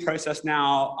currently being processed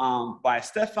now by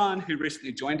Stefan, who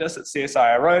recently joined us at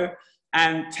CSIRO,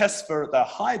 and tests for the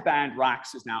high band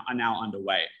RACS are now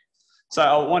underway. So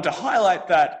I want to highlight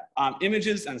that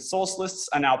images and source lists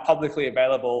are now publicly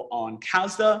available on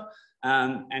CASDA,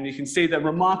 and you can see the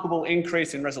remarkable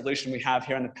increase in resolution we have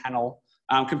here in the panel,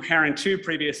 comparing 2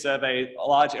 previous surveys,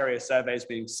 large area surveys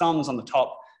being SUMS on the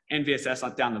top,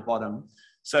 NVSS down the bottom.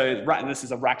 So this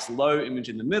is a RAX low image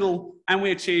in the middle, and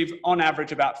we achieve on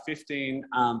average about 15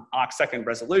 arc-second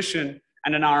resolution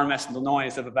and an RMS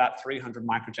noise of about 300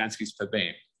 microjanskis per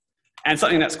beam. And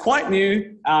something that's quite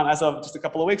new, as of just a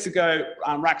couple of weeks ago,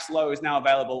 RAX low is now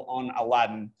available on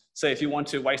Aladdin. So if you want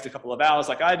to waste a couple of hours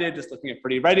like I did, just looking at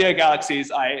pretty radio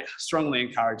galaxies, I strongly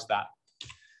encourage that.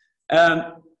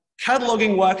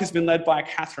 Cataloging work has been led by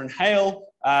Catherine Hale,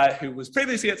 who was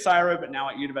previously at CSIRO, but now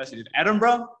at University of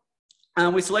Edinburgh.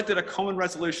 We selected a common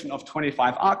resolution of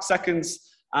 25 arc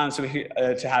seconds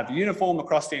to have uniform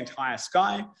across the entire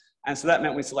sky. And so that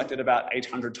meant we selected about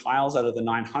 800 tiles out of the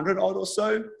 900 odd or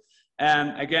so.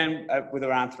 Again, with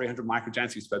around 300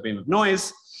 microjanskis per beam of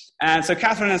noise. And so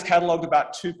Catherine has catalogued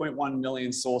about 2.1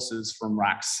 million sources from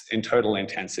RAX in total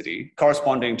intensity,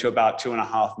 corresponding to about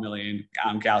 2.5 million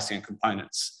Gaussian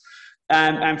components.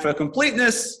 And for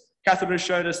completeness, Catherine has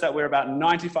showed us that we're about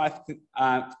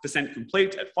 95%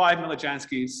 complete at 5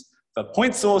 millijanskis for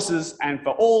point sources, and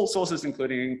for all sources,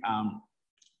 including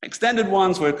extended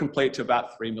ones, we're complete to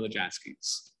about 3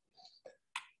 millijanskis.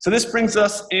 So this brings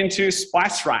us into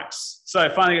SPICE RAX. So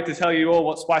finally I get to tell you all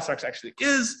what SPICE RAX actually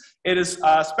is. It is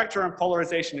spectra and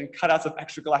polarization and cutouts of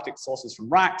extragalactic sources from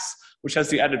RAX, which has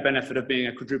the added benefit of being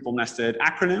a quadruple nested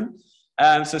acronym.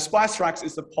 So SPICE RAX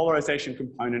is the polarization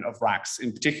component of RAX.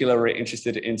 In particular, we're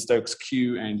interested in Stokes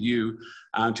Q and U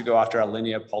to go after our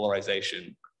linear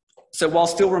polarization. So while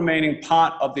still remaining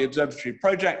part of the observatory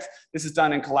project, this is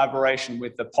done in collaboration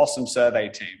with the POSSUM survey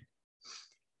team.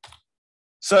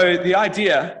 So the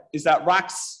idea is that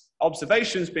RAX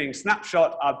observations being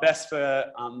snapshot are best for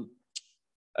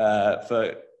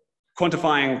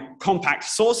quantifying compact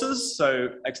sources. So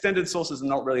extended sources are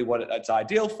not really what it's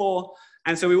ideal for.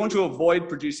 And so we want to avoid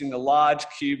producing the large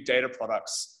cube data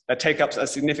products that take up a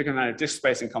significant amount of disk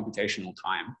space and computational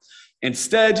time.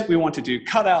 Instead, we want to do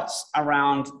cutouts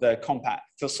around the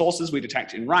sources we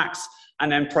detect in RAX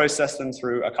and then process them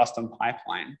through a custom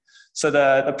pipeline. So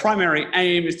the primary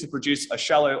aim is to produce a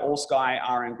shallow all-sky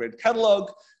RN grid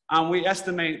catalog. We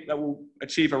estimate that we'll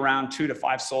achieve around 2 to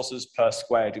 5 sources per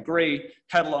square degree,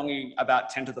 cataloging about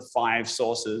 10 to the 5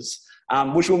 sources,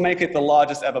 which will make it the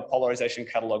largest ever polarization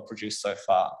catalog produced so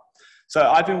far. So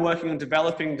I've been working on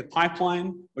developing the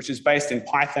pipeline, which is based in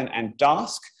Python and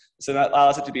Dask. So that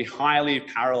allows it to be highly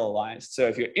parallelized. So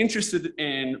if you're interested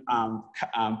in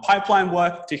pipeline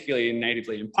work, particularly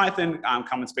natively in Python,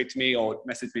 come and speak to me or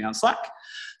message me on Slack.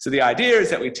 So the idea is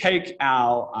that we take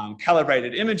our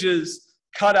calibrated images,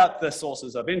 cut out the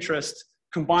sources of interest,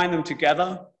 combine them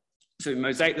together, so we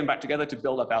mosaic them back together to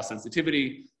build up our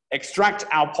sensitivity, extract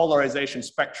our polarization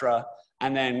spectra,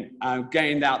 and then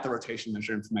gain out the rotation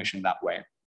measure information that way.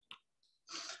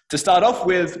 To start off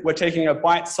with, we're taking a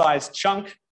bite-sized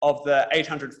chunk of the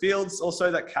 800 fields or so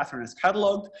that Catherine has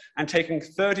catalogued and taking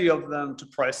 30 of them to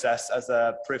process as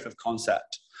a proof of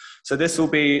concept. So this will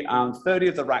be 30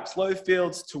 of the RAX low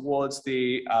fields towards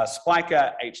the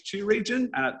Spica H2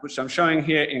 region, which I'm showing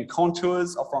here in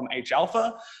contours from H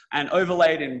alpha, and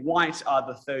overlaid in white are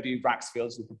the 30 RAX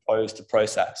fields we propose to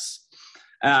process.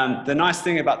 The nice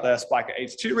thing about the Spica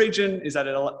H2 region is that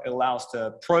it allows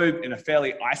to probe in a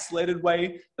fairly isolated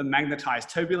way the magnetized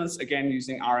turbulence, again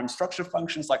using RM structure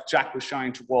functions like Jack was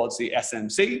showing towards the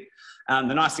SMC.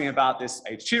 The nice thing about this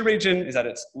H2 region is that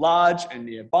it's large and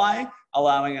nearby,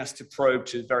 allowing us to probe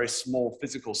to very small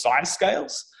physical size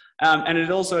scales. And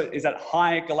it also is at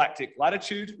high galactic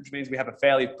latitude, which means we have a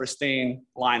fairly pristine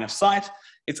line of sight.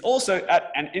 It's also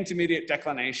at an intermediate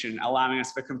declination, allowing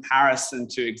us for comparison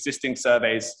to existing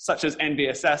surveys such as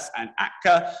NVSS and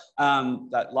ACCA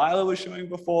that Lyla was showing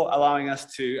before, allowing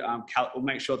us to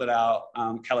make sure that our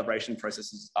calibration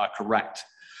processes are correct.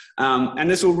 And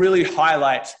this will really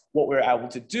highlight what we're able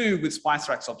to do with SPICE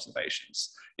RAX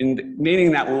observations,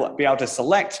 meaning that we'll be able to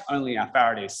select only our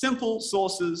Faraday simple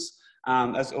sources,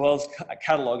 as well as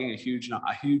cataloging a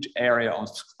huge area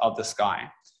of the sky.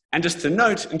 And just to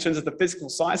note, in terms of the physical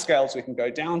size scales we can go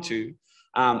down to,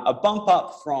 a bump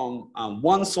up from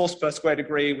 1 source per square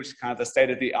degree, which is kind of the state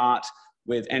of the art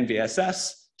with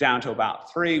NVSS, down to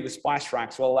about 3 with SPICE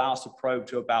RAX will allow us to probe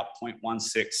to about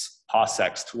 0.16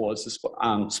 parsecs towards the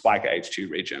Spica H2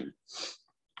 region.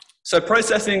 So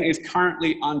processing is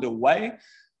currently underway.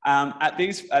 At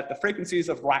the frequencies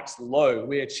of RAX low,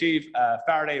 we achieve a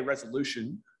Faraday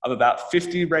resolution of about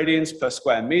 50 radians per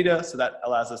square meter. So that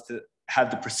allows us to have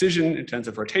the precision in terms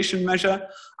of rotation measure.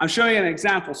 I'm showing an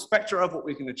example spectra of what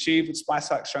we can achieve with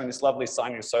SPICE RAX, showing this lovely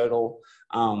sinusoidal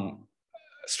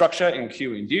structure in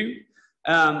Q and U.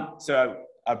 So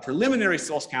a preliminary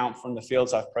source count from the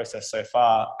fields I've processed so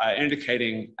far,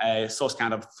 indicating a source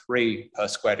count of 3 per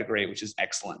square degree, which is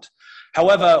excellent.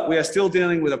 However, we are still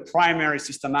dealing with a primary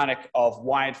systematic of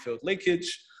wide field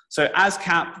leakage. So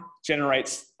ASCAP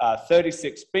generates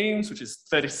 36 beams, which is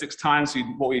 36 times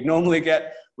what we normally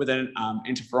get with an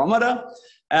interferometer.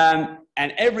 And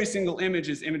every single image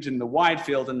is imaged in the wide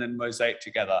field and then mosaic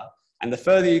together. And the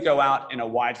further you go out in a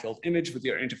wide field image with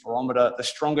your interferometer, the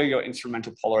stronger your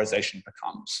instrumental polarization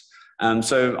becomes.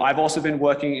 So I've also been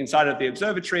working inside of the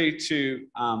observatory to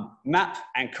map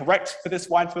and correct for this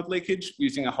wide field leakage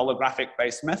using a holographic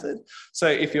based method. So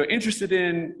if you're interested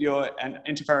in your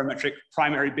interferometric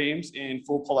primary beams in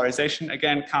full polarization,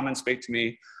 again, come and speak to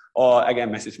me, or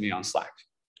again, message me on Slack.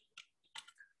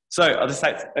 So I'll just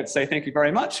let's say thank you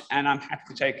very much, and I'm happy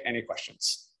to take any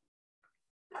questions.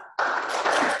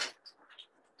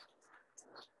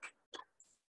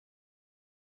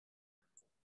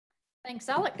 Thanks,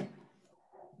 Alec.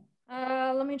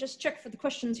 Let me just check for the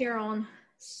questions here on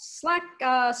Slack.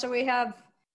 So we have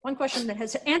one question that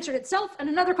has answered itself and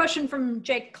another question from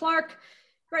Jake Clark.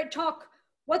 Great talk.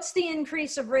 What's the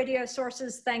increase of radio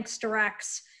sources thanks to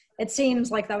RACs? It seems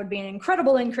like that would be an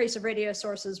incredible increase of radio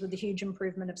sources with a huge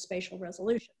improvement of spatial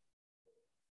resolution.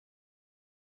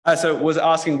 So was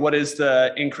asking what is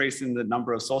the increase in the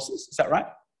number of sources? Is that right?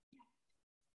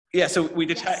 Yeah, so we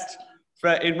detect,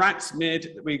 in RACs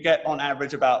mid, we get on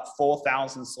average about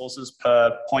 4,000 sources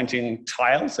per pointing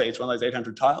tile, so each one of those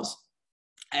 800 tiles.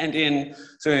 And in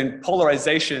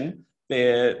polarization,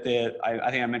 I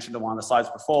think I mentioned on one of the slides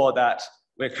before that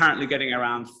we're currently getting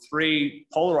around 3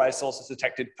 polarized sources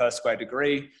detected per square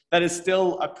degree. That is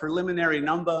still a preliminary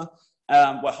number.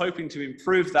 We're hoping to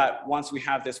improve that once we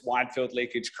have this wide field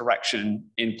leakage correction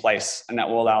in place, and that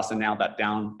will allow us to nail that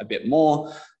down a bit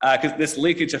more, because this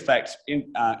leakage effect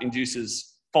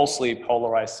induces falsely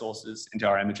polarized sources into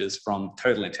our images from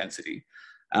total intensity.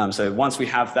 So once we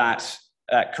have that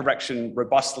correction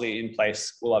robustly in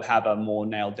place, we'll have a more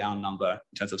nailed down number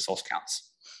in terms of source counts.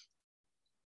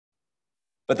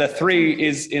 But the 3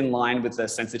 is in line with the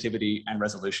sensitivity and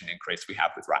resolution increase we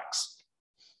have with RACs.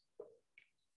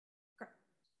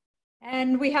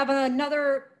 And we have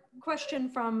another question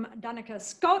from Danica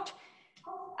Scott.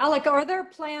 Alec, are there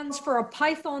plans for a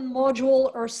Python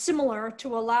module or similar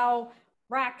to allow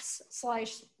RACs /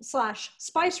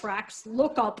 spice RACs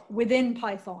lookup within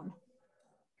Python?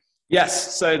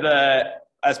 Yes, so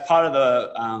as part of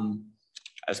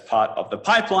the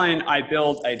pipeline, I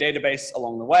build a database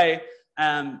along the way.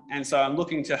 And so I'm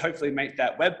looking to hopefully make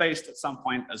that web-based at some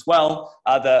point as well.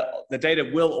 The data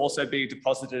will also be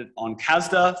deposited on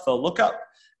CASDA for lookup.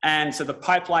 And so the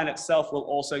pipeline itself will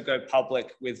also go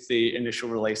public with the initial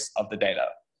release of the data.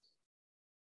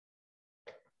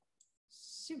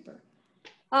 Super.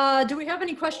 Do we have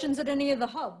any questions at any of the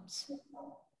hubs?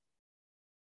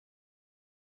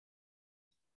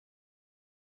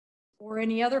 Or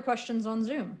any other questions on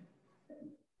Zoom?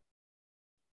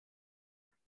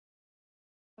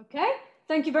 Okay,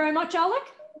 thank you very much, Alec.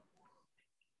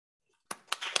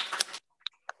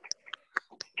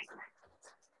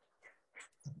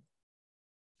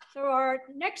 So our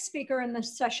next speaker in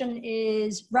this session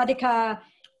is Radhika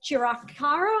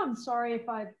Chirakkara. I'm sorry if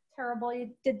I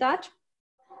terribly did that.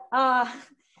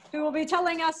 Who will be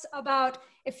telling us about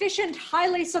efficient,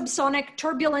 highly subsonic,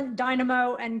 turbulent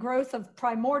dynamo and growth of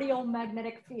primordial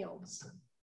magnetic fields.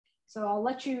 So I'll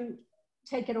let you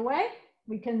take it away.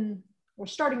 We're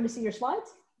starting to see your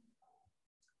slides.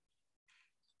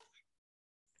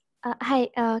 Hi,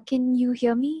 can you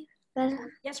hear me well?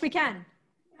 Yes, we can.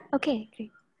 Okay,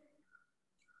 great.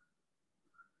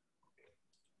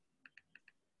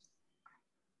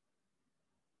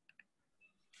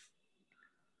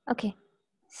 Okay,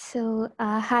 so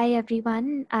hi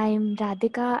everyone, I'm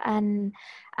Radhika and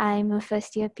I'm a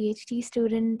first year PhD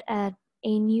student at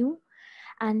ANU.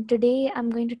 And today I'm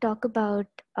going to talk about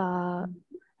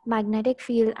magnetic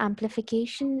field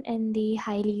amplification in the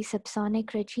highly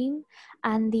subsonic regime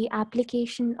and the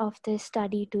application of this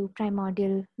study to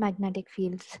primordial magnetic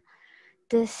fields.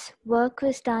 This work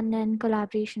was done in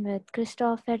collaboration with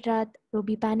Christoph Fedrath,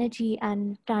 Robi Banerjee,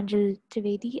 and Pranjal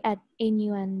Trivedi at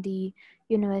ANU and the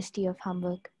University of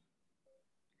Hamburg.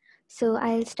 So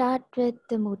I'll start with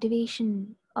the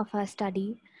motivation of our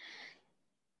study,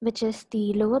 which is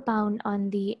the lower bound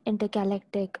on the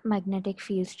intergalactic magnetic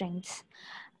field strengths.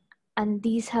 And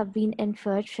these have been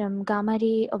inferred from gamma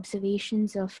ray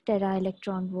observations of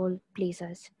tera-electron volt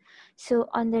blazars. So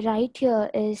on the right here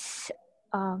is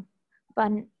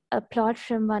a plot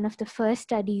from one of the first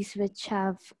studies which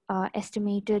have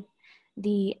estimated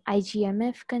the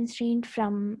IGMF constraint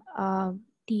from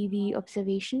TV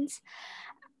observations.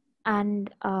 And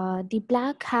the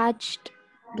black hatched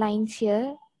lines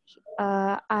here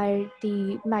are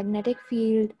the magnetic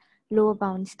field lower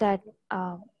bounds that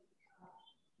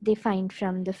they find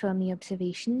from the Fermi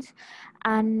observations.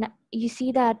 And you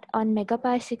see that on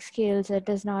megaparsec scales, it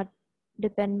does not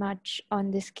depend much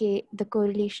on the scale, the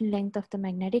correlation length of the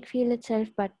magnetic field itself,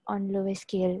 but on lower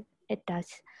scale, it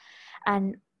does.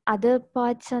 And other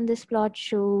parts on this plot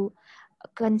show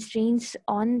constraints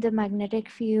on the magnetic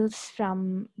fields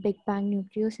from Big Bang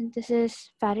nucleosynthesis,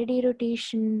 Faraday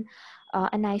rotation,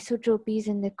 anisotropies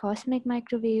in the cosmic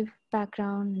microwave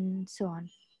background, and so on.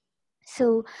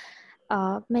 So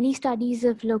many studies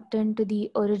have looked into the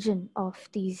origin of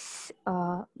these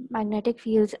magnetic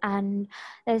fields, and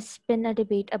there's been a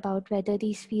debate about whether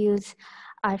these fields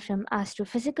are from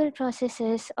astrophysical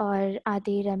processes or are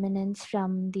they remnants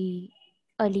from the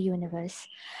early universe.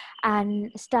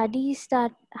 And studies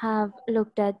that have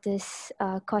looked at this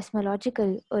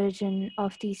cosmological origin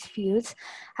of these fields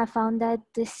have found that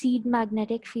the seed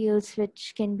magnetic fields,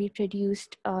 which can be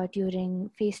produced during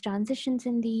phase transitions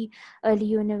in the early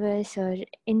universe or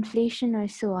inflation or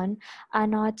so on, are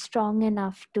not strong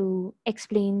enough to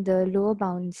explain the lower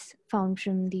bounds found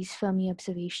from these Fermi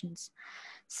observations.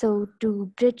 So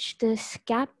to bridge this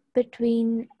gap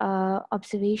between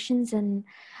observations and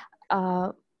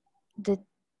the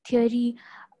theory,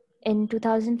 in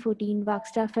 2014,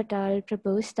 Wagstaff et al.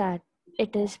 Proposed that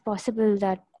it is possible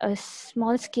that a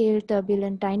small-scale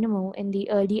turbulent dynamo in the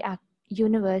early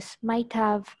universe might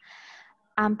have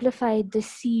amplified the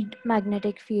seed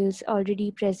magnetic fields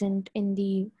already present in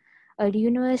the early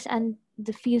universe, and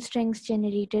the field strengths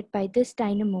generated by this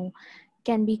dynamo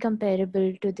can be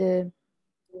comparable to the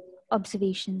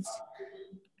observations.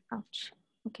 Ouch.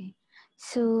 Okay.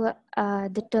 So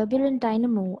the turbulent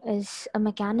dynamo is a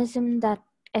mechanism that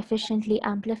efficiently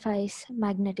amplifies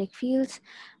magnetic fields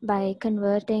by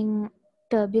converting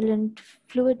turbulent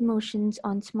fluid motions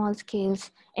on small scales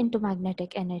into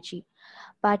magnetic energy.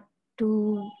 But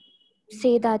to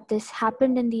say that this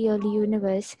happened in the early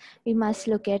universe, we must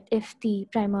look at if the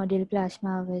primordial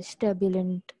plasma was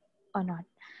turbulent or not.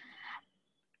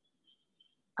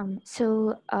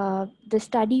 The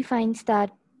study finds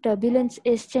that turbulence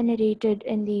is generated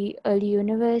in the early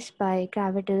universe by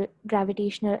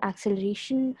gravitational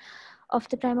acceleration of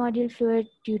the primordial fluid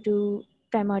due to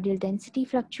primordial density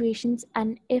fluctuations.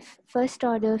 And if first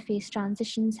order phase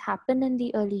transitions happen in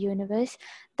the early universe,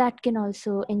 that can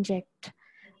also inject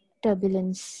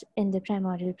turbulence in the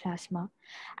primordial plasma.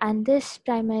 And this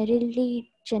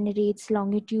primarily generates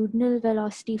longitudinal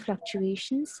velocity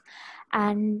fluctuations,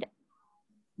 and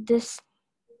this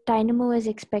dynamo is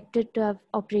expected to have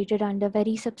operated under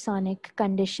very subsonic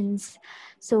conditions,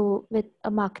 so with a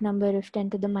Mach number of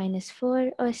 10 to the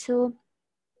 -4 or so.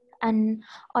 And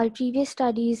all previous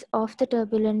studies of the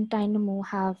turbulent dynamo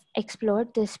have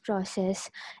explored this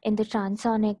process in the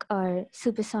transonic or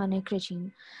supersonic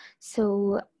regime.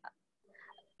 So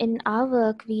in our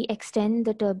work, we extend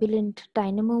the turbulent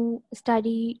dynamo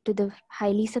study to the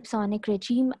highly subsonic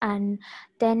regime, and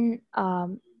then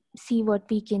see what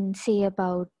we can say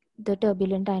about the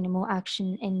turbulent dynamo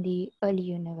action in the early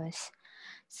universe.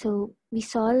 So we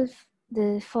solve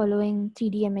the following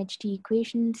 3D MHD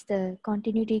equations: the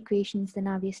continuity equations, the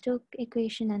Navier-Stokes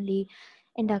equation, and the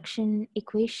induction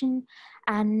equation.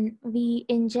 And we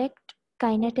inject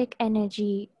kinetic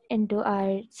energy into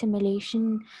our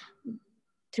simulation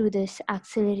through this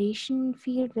acceleration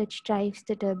field, which drives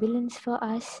the turbulence for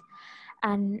us.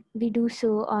 And we do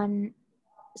so on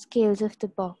scales of the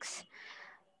box.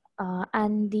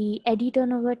 And the eddy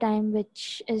turnover time,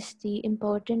 which is the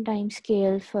important time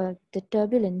scale for the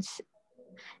turbulence,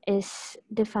 is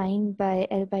defined by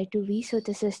L/2V. So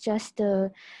this is just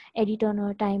the eddy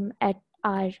turnover time at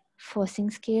our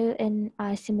forcing scale in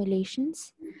our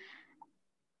simulations.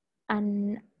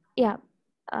 And yeah,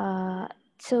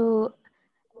 so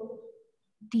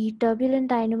the turbulent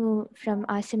dynamo from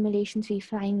our simulations, we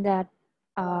find that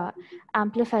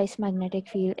amplifies magnetic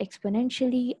field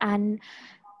exponentially, and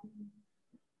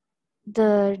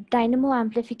the dynamo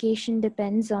amplification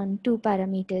depends on two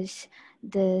parameters: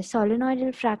 the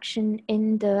solenoidal fraction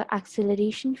in the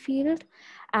acceleration field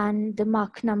and the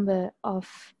Mach number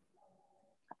of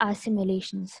our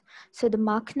simulations. So the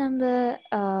Mach number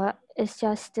is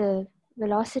just the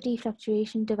velocity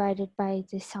fluctuation divided by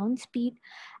the sound speed,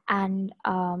 and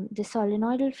the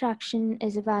solenoidal fraction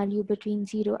is a value between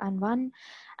 0 and 1,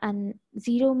 and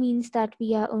 0 means that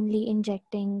we are only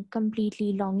injecting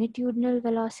completely longitudinal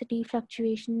velocity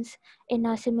fluctuations in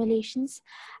our simulations,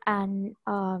 and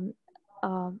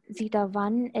zeta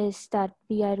 1 is that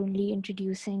we are only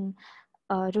introducing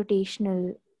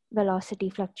rotational velocity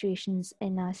fluctuations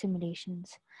in our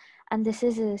simulations. And this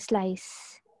is a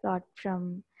slice plot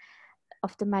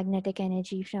of the magnetic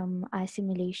energy from our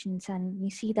simulations. And we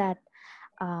see that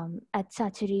at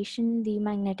saturation, the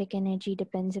magnetic energy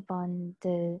depends upon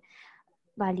the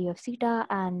value of theta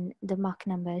and the Mach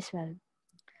number as well.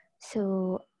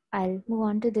 So I'll move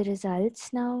on to the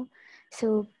results now.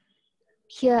 So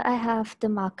here I have the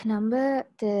Mach number,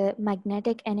 the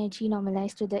magnetic energy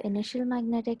normalized to the initial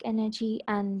magnetic energy,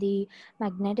 and the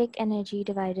magnetic energy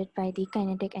divided by the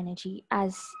kinetic energy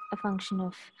as a function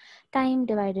of time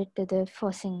divided to the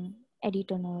forcing eddy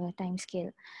turnover time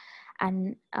scale.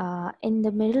 And in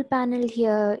the middle panel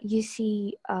here, you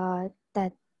see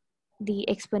that the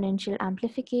exponential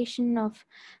amplification of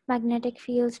magnetic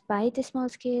fields by the small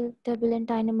scale turbulent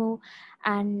dynamo.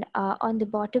 And on the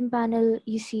bottom panel,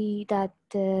 you see that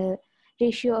the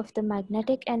ratio of the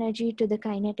magnetic energy to the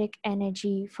kinetic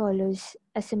energy follows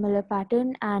a similar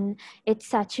pattern, and it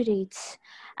saturates.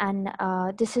 And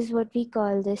this is what we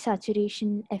call the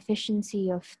saturation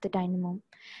efficiency of the dynamo.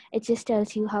 It just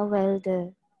tells you how well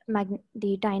the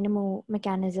dynamo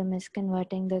mechanism is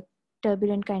converting the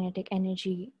turbulent kinetic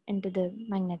energy into the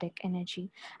magnetic energy.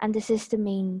 And this is the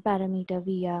main parameter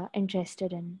we are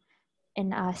interested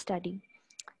in our study.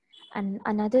 And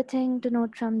another thing to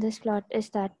note from this plot is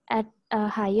that at a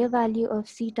higher value of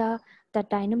theta, the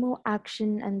dynamo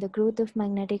action and the growth of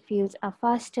magnetic fields are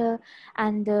faster,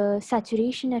 and the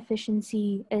saturation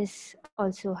efficiency is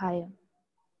also higher.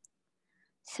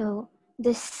 So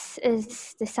this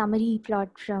is the summary plot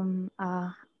from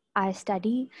our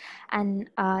study, and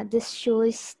this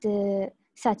shows the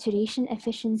saturation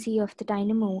efficiency of the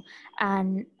dynamo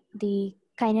and the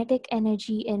kinetic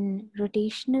energy in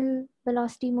rotational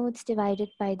velocity modes divided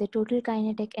by the total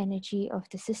kinetic energy of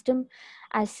the system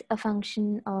as a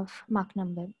function of Mach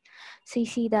number. So you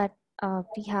see that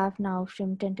we have now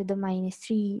from 10 to the minus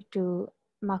 3 to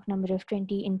Mach number of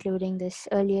 20, including this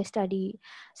earlier study.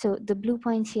 So the blue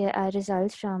points here are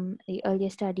results from the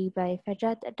earlier study by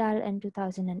Fedrat et al. In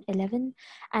 2011,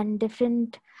 and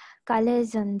different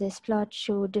colors on this plot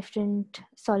show different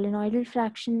solenoidal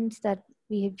fractions that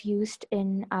we have used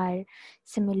in our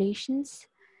simulations.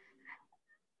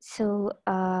 So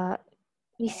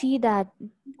we see that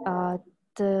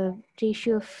the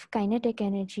ratio of kinetic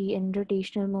energy in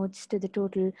rotational modes to the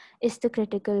total is the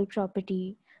critical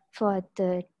property for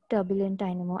the turbulent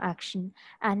dynamo action.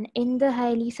 And in the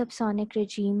highly subsonic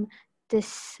regime,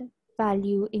 this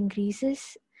value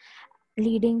increases,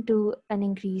 leading to an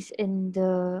increase in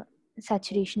the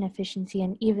saturation efficiency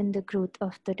and even the growth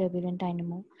of the turbulent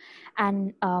dynamo.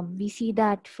 And we see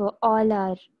that for all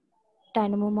our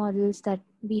dynamo models that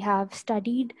we have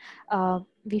studied,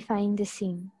 we find the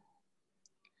same.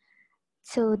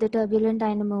 So the turbulent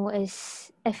dynamo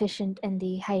is efficient in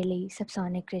the highly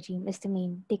subsonic regime is the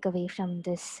main takeaway from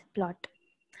this plot.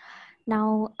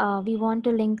 Now we want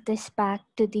to link this back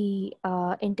to the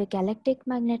intergalactic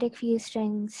magnetic field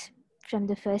strengths from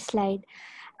the first slide.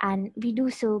 And we do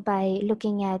so by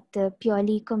looking at the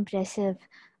purely compressive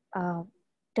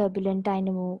turbulent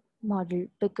dynamo model,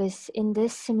 because in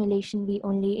this simulation, we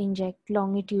only inject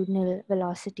longitudinal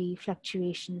velocity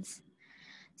fluctuations.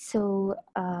 So,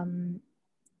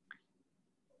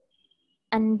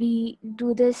 and we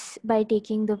do this by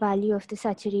taking the value of the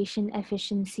saturation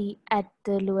efficiency at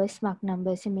the lowest Mach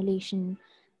number simulation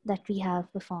that we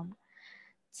have performed.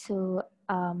 So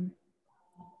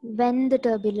when the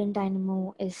turbulent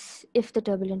dynamo is, if the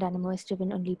turbulent dynamo is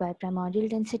driven only by primordial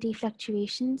density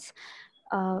fluctuations,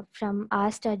 from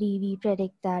our study, we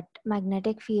predict that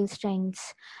magnetic field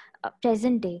strengths,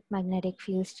 present day magnetic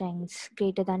field strengths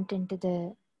greater than 10 to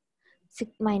the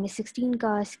minus 16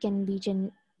 Gauss can be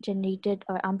generated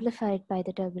or amplified by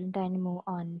the turbulent dynamo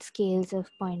on scales of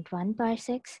 0.1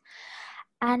 parsecs.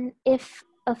 And if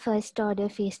a first order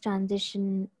phase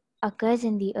transition occurs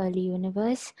in the early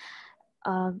universe,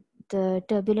 the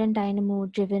turbulent dynamo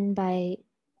driven by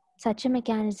such a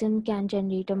mechanism can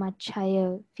generate a much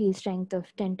higher field strength of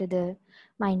 10 to the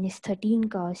minus 13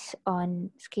 Gauss on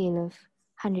scale of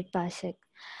 100 parsec.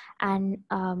 And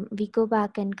we go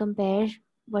back and compare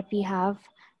what we have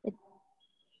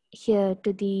here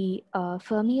to the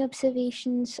Fermi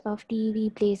observations of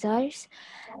TeV blazars,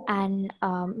 and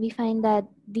we find that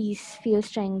these field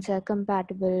strengths are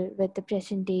compatible with the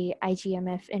present day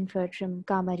IGMF inferred from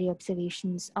gamma ray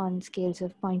observations on scales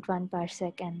of 0.1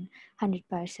 parsec and 100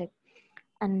 parsec.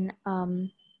 And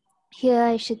here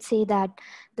I should say that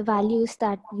the values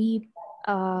that we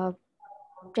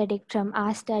predict from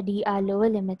our study are lower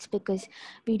limits, because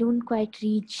we don't quite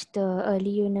reach the early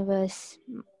universe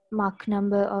Mach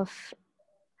number of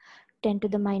 10 to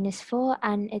the minus 4,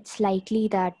 and it's likely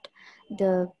that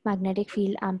the magnetic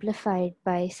field amplified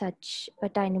by such a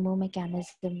dynamo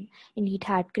mechanism indeed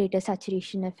had greater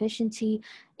saturation efficiency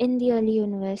in the early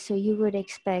universe. So you would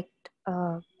expect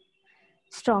a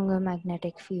stronger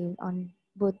magnetic field on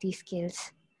both these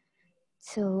scales.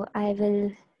 So I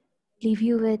will leave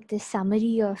you with the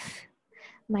summary of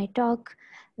my talk,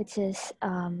 which is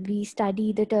we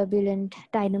study the turbulent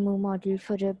dynamo model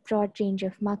for a broad range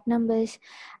of Mach numbers,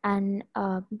 and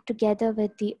together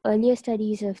with the earlier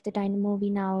studies of the dynamo, we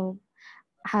now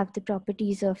have the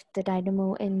properties of the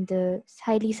dynamo in the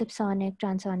highly subsonic,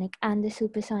 transonic, and the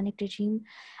supersonic regime.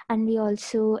 And we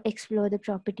also explore the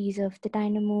properties of the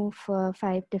dynamo for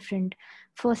 5 different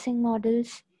forcing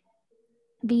models.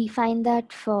 We find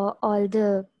that for all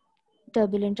the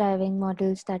turbulent driving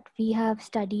models that we have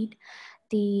studied,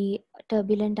 the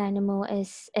turbulent dynamo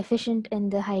is efficient in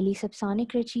the highly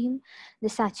subsonic regime. The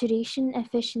saturation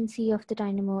efficiency of the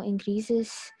dynamo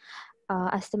increases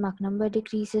as the Mach number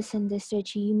decreases in this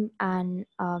regime, and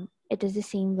it is the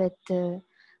same with the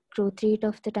growth rate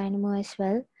of the dynamo as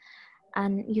well.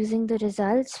 And using the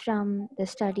results from the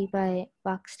study by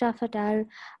Wagstaff et al.,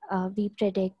 we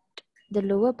predict the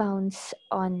lower bounds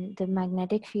on the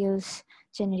magnetic fields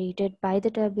generated by the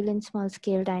turbulent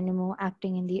small-scale dynamo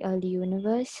acting in the early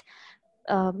universe,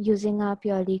 using our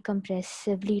purely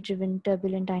compressively driven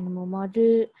turbulent dynamo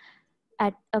model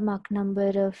at a Mach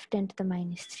number of 10 to the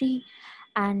minus 3.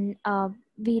 And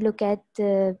we look at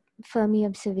the Fermi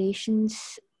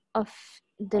observations of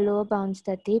the lower bounds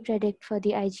that they predict for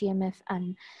the IGMF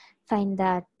and find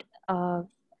that our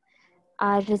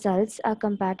results are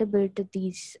compatible to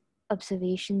these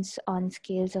observations on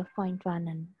scales of 0.1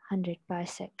 and 100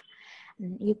 parsec.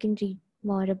 And you can read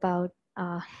more about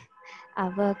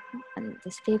our work on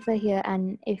this paper here,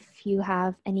 and if you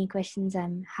have any questions,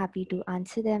 I'm happy to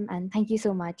answer them, and thank you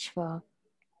so much for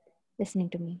listening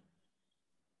to me.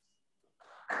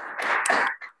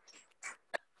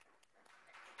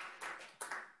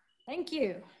 Thank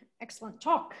you. Excellent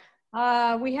talk.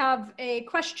 We have a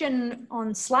question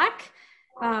on Slack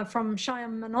from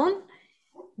Shyam Manon.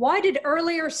 Why did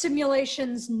earlier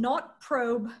simulations not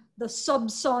probe the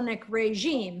subsonic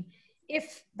regime,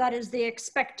 if that is the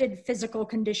expected physical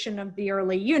condition of the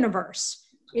early universe?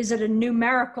 Is it a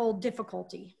numerical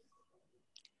difficulty?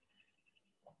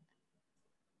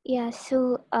 Yeah,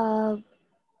 so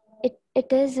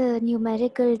it is a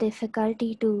numerical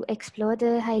difficulty to explore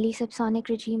the highly subsonic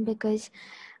regime because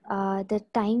the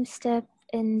time step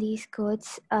in these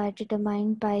codes are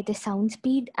determined by the sound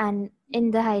speed, and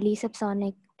in the highly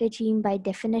subsonic regime, by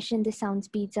definition, the sound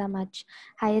speeds are much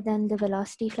higher than the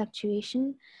velocity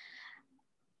fluctuation.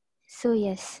 So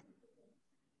yes.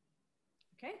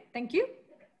 Okay, thank you.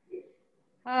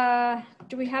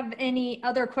 Do we have any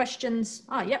other questions?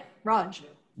 Yep, Raj.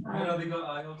 Radhika,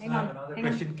 I also have another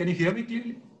question. Can you hear me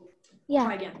clearly? Yeah.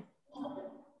 Try again.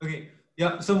 Okay.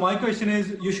 Yeah. So my question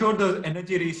is, you showed the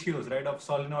energy ratios, right, of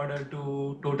solenoidal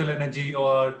to total energy,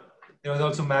 or there was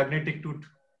also magnetic to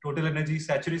total energy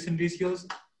saturation ratios,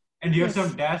 and you have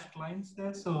some dashed lines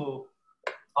there. So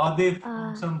are they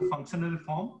some functional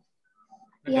form?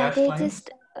 Yeah, they just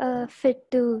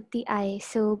fit to the eye.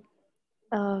 So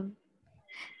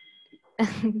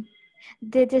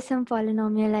they're just some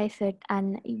polynomial I fit,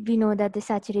 and we know that the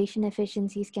saturation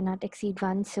efficiencies cannot exceed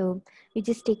 1. So we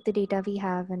just take the data we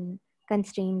have and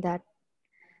constrain that.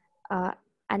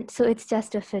 And so it's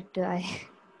just a fit to I.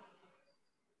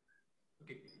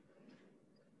 Okay.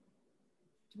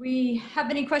 Do we have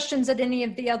any questions at any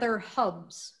of the other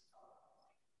hubs?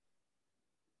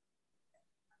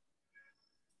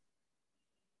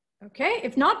 Okay,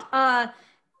 if not,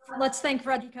 let's thank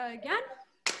Radhika again.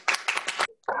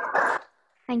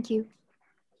 Thank you.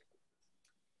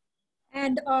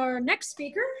 And our next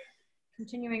speaker,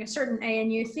 continuing a certain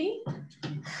ANU theme,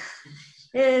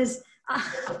 is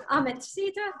Amit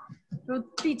Seta, who will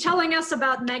be telling us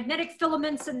about magnetic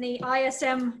filaments in the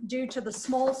ISM due to the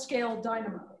small scale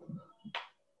dynamo.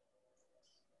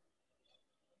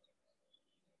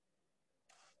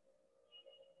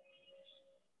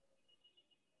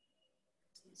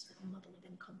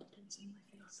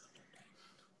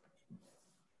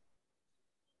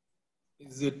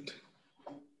 Is it?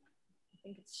 I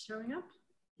think it's showing up.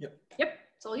 Yep. Yep,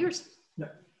 it's all yours. Yeah.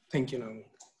 Thank you, Naomi.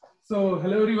 So,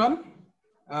 hello everyone.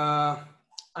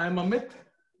 I'm Amit.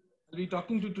 I'll be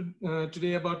talking to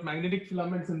today about magnetic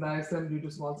filaments in the ISM due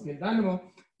to small scale dynamo.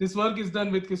 This work is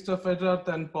done with Christoph Federath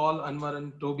and Paul, Anwar,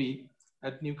 and Toby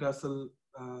at Newcastle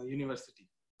University.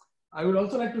 I would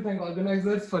also like to thank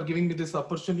organizers for giving me this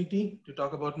opportunity to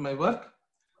talk about my work.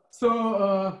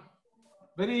 So,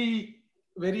 very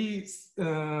very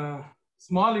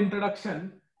small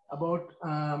introduction about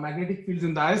magnetic fields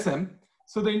in the ISM.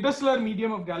 So the interstellar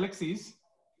medium of galaxies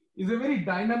is a very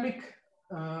dynamic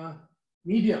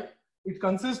medium. It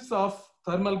consists of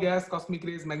thermal gas, cosmic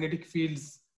rays, magnetic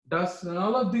fields, dust, and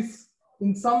all of this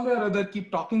in some way or other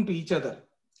keep talking to each other.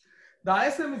 The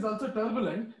ISM is also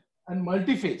turbulent and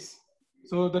multi-phase.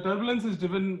 So the turbulence is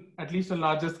driven at least on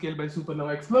larger scale by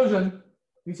supernova explosion,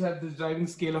 which have this driving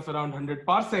scale of around 100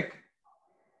 parsec.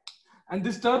 And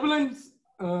this turbulence,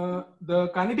 the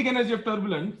kinetic energy of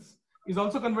turbulence is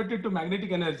also converted to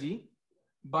magnetic energy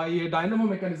by a dynamo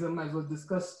mechanism, as was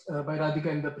discussed by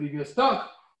Radhika in the previous talk.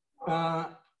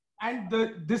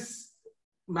 This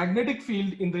magnetic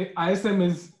field in the ISM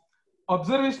is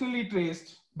observationally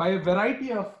traced by a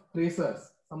variety of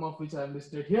tracers, some of which I have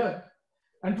listed here.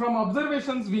 And from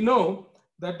observations, we know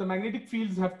that the magnetic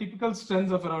fields have typical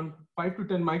strengths of around 5 to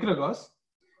 10 microgauss.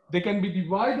 They can be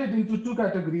divided into two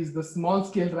categories, the small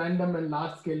scale random and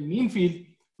large scale mean field,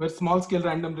 where small scale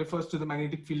random refers to the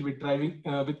magnetic field with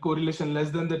with correlation less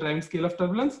than the driving scale of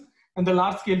turbulence, and the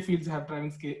large scale fields have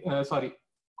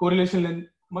correlation length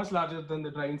much larger than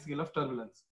the driving scale of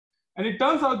turbulence. And it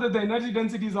turns out that the energy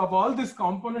densities of all these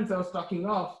components I was talking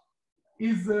of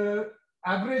is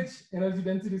average energy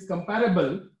density is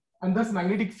comparable, and thus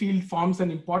magnetic field forms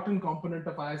an important component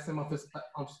of ISM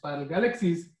of spiral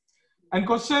galaxies. And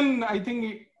question, I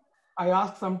think I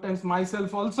ask sometimes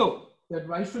myself also, that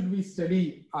why should we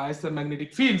study ISM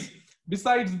magnetic fields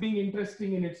besides being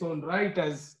interesting in its own right,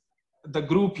 as the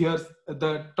group here,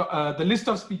 the list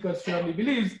of speakers surely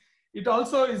believes. It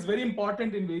also is very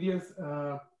important in various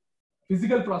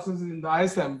physical processes in the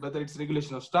ISM, whether it's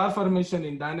regulation of star formation,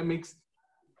 in dynamics,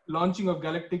 launching of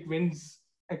galactic winds,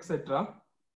 etc.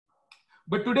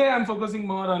 But today I'm focusing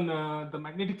more on the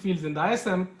magnetic fields in the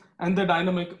ISM and the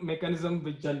dynamic mechanism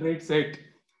which generates it.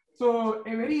 So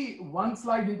a very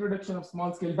one-slide introduction of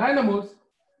small-scale dynamos.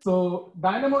 So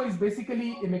dynamo is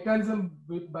basically a mechanism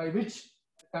by which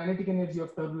kinetic energy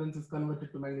of turbulence is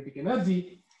converted to magnetic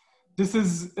energy. This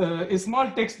is a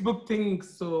small textbook thing.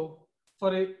 So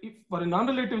for a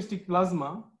non-relativistic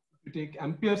plasma, you take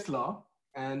Ampere's law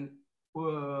and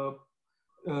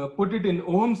put it in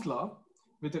Ohm's law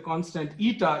with a constant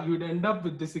eta, you would end up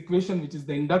with this equation, which is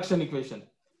the induction equation,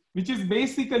 which is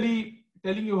basically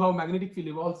telling you how magnetic field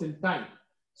evolves in time.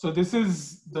 So this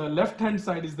is the left-hand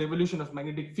side is the evolution of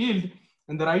magnetic field,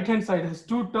 and the right-hand side has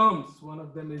two terms. One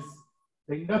of them is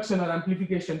the induction or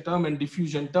amplification term and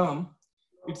diffusion term.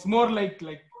 It's more like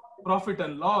profit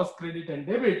and loss, credit and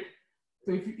debit.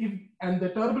 So and the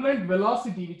turbulent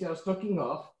velocity, which I was talking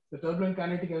of, the turbulent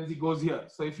kinetic energy goes here.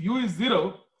 So if U is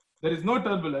 0, there is no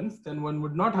turbulence, then one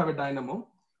would not have a dynamo.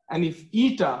 And if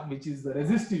eta, which is the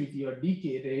resistivity or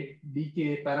decay rate,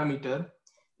 decay parameter,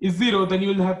 is 0, then you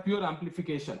will have pure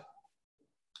amplification.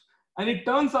 And it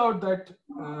turns out that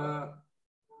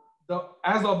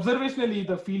as observationally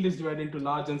the field is divided into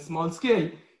large and small scale,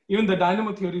 even the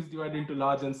dynamo theory is divided into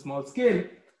large and small scale.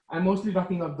 I'm mostly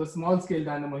talking of the small scale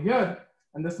dynamo here.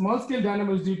 And the small scale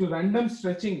dynamo is due to random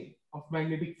stretching of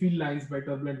magnetic field lines by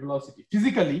turbulent velocity.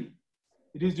 Physically,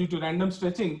 it is due to random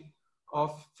stretching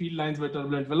of field lines by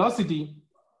turbulent velocity,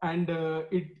 and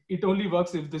it only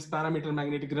works if this parameter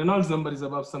magnetic Reynolds number is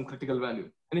above some critical value.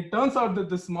 And it turns out that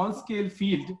the small scale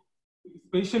field is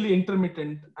spatially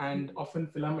intermittent and often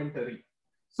filamentary.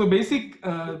 So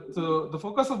so the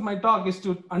focus of my talk is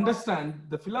to understand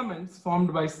the filaments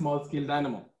formed by small scale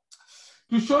dynamo.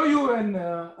 To show you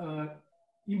an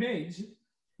image,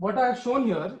 what I have shown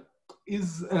here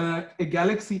is a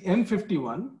galaxy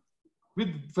M51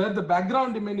 where the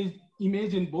background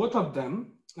image in both of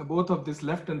them, both of this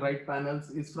left and right panels,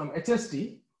 is from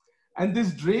HST. And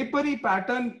this drapery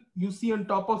pattern you see on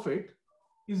top of it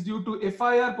is due to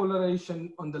FIR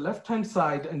polarization on the left-hand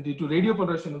side and due to radio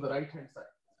polarization on the right-hand side.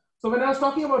 So when I was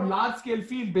talking about large-scale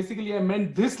field, basically I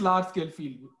meant this large-scale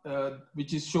field,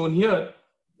 which is shown here,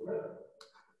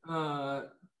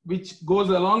 which goes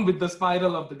along with the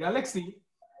spiral of the galaxy.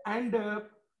 And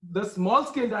the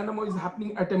small-scale dynamo is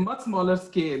happening at a much smaller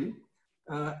scale.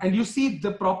 And you see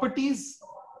the properties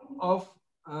of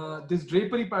this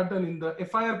drapery pattern in the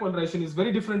FIR polarization is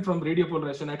very different from radio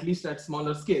polarization, at least at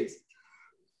smaller scales.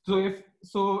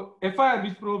 So FIR,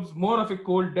 which probes more of a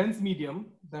cold, dense medium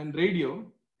than radio,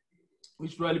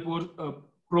 which probably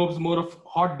probes more of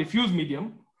hot, diffuse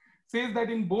medium, says that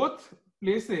in both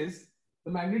places,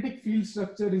 the magnetic field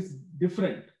structure is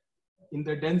different in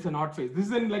the dense and hot phase. This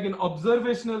is like an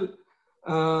observational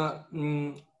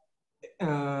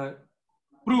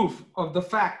proof of the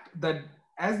fact that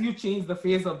as you change the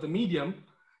phase of the medium,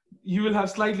 you will have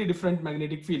slightly different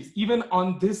magnetic fields. Even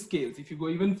on this scale, if you go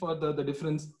even further, the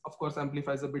difference, of course,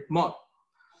 amplifies a bit more.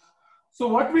 So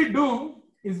what we do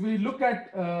is we look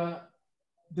at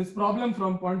this problem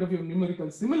from point of view of numerical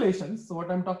simulations. So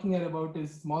what I'm talking here about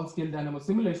is small scale dynamo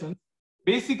simulations.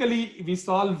 Basically, we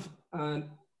solve for an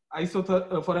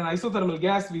isothermal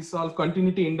gas, we solve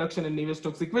continuity, induction, and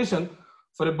Navier-Stokes equation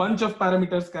for a bunch of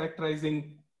parameters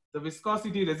characterizing the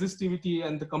viscosity, resistivity,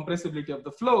 and the compressibility of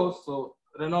the flow. So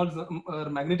Reynolds,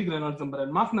 magnetic Reynolds number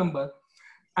and Mach number.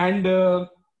 And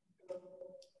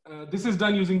this is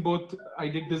done using both, I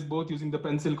did this both using the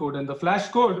pencil code and the flash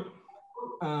code.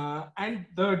 And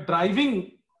the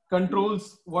driving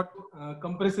controls what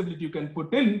compressibility you can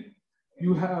put in.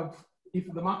 You have,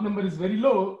 if the Mach number is very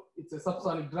low, it's a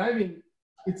subsonic driving.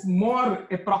 It's more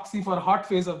a proxy for hot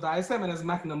phase of the ISM, and as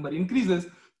Mach number increases,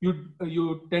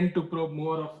 you tend to probe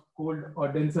more of cold or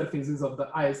denser phases of the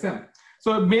ISM.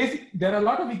 So there are a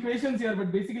lot of equations here,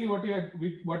 but basically what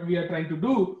we are trying to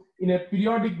do in a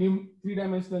periodic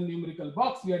three-dimensional numerical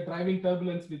box, we are driving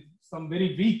turbulence with some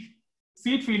very weak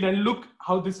seed field and look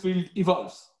how this field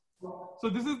evolves. So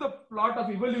this is the plot of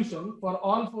evolution for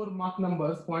all four Mach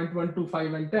numbers, 0.1, 2,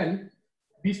 5, and 10.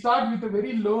 We start with a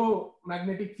very low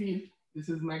magnetic field. This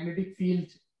is magnetic field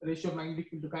ratio of magnetic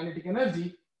field to kinetic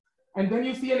energy. And then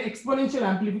you see an exponential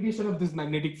amplification of these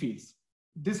magnetic fields.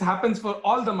 This happens for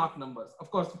all the Mach numbers,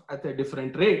 of course, at a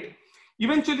different rate.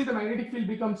 Eventually, the magnetic field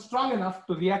becomes strong enough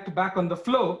to react back on the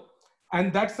flow,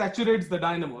 and that saturates the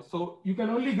dynamo. So you can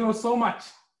only grow so much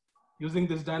using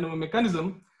this dynamo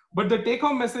mechanism. But the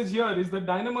take-home message here is that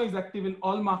dynamo is active in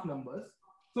all Mach numbers.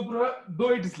 So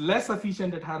though it is less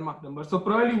efficient at higher Mach numbers, so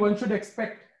probably one should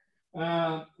expect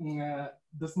the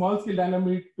small scale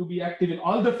dynamo to be active in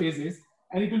all the phases,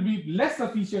 and it will be less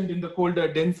efficient in the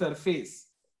colder, denser phase.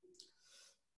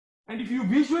 And if you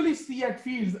visually see at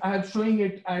fields, I am showing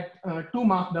it at 2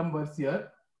 Mach numbers here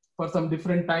for some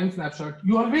different time snapshot.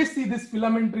 You always see this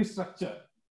filamentary structure.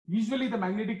 Usually the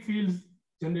magnetic fields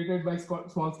generated by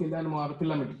small scale dynamo are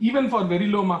filament, even for very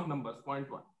low Mach numbers,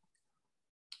 0.1.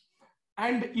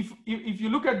 And if you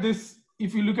look at this,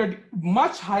 if you look at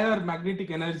much higher magnetic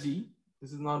energy,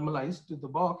 this is normalized to the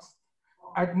box,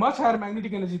 at much higher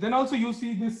magnetic energy, then also you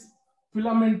see this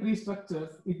filamentary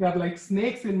structures. It are like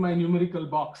snakes in my numerical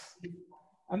box.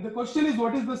 And the question is,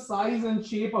 what is the size and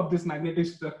shape of these magnetic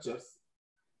structures?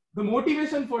 The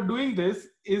motivation for doing this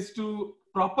is to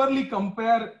properly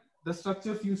compare the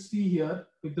structures you see here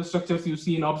with the structures you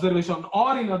see in observation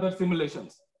or in other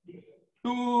simulations.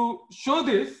 To show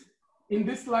this, in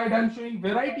this slide, I'm showing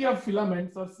variety of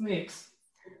filaments or snakes.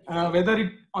 Whether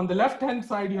it on the left-hand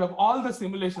side, you have all the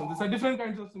simulations. These are different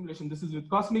kinds of simulations. This is with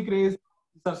cosmic rays.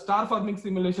 These are star-forming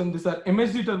simulations. These are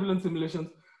MHD turbulence simulations.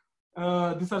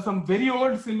 These are some very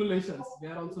old simulations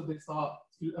where also they saw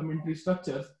filamentary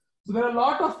structures. So there are a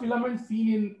lot of filaments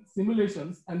seen in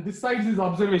simulations, and this side is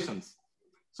observations.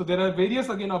 So there are various,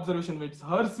 again, observation with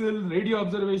Herschel, radio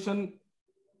observation,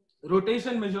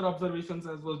 rotation measure observations,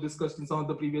 as was discussed in some of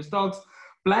the previous talks,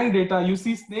 Planck data. You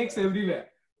see snakes everywhere.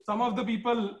 Some of the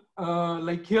people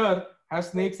like here have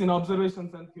snakes in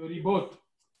observations and theory both.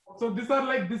 So these are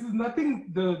like, this is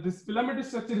nothing, this filamentary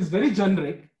structure is very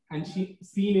generic and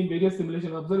seen in various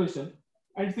simulation observation,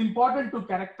 and it's important to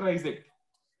characterize it.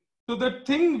 So the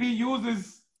thing we use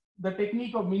is the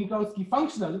technique of Minkowski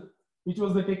functional, which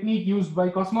was the technique used by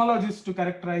cosmologists to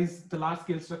characterize the large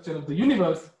scale structure of the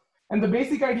universe. And the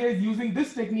basic idea is, using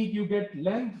this technique, you get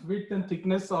length, width, and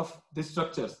thickness of the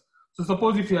structures. So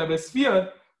suppose if you have a sphere,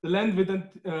 the length, width,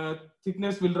 and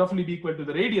thickness will roughly be equal to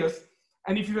the radius.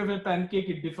 And if you have a pancake,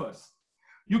 it differs.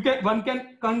 One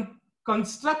can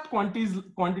construct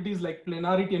quantities like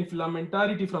planarity and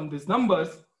filamentarity from these numbers,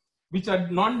 which are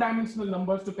non-dimensional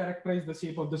numbers to characterize the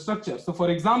shape of the structure. So for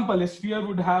example, a sphere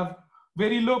would have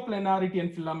very low planarity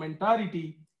and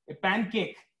filamentarity. A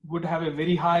pancake would have a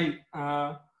very high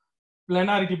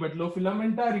planarity but low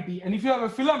filamentarity. And if you have a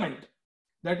filament,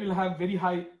 that will have very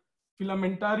high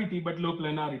filamentarity but low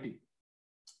planarity.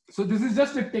 So this is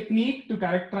just a technique to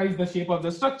characterize the shape of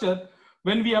the structure.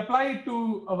 When we apply it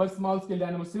to our small scale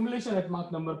dynamo simulation at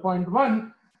Mach number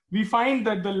 0.1, we find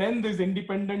that the length is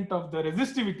independent of the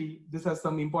resistivity. This has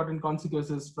some important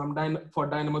consequences for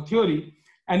dynamo theory.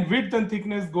 And width and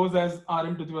thickness goes as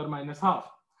Rm to the power minus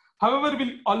half. However,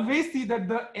 we'll always see that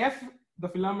the F, the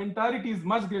filamentarity, is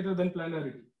much greater than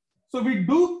planarity. So we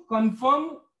do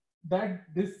confirm that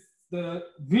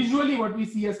visually what we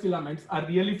see as filaments are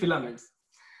really filaments.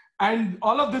 And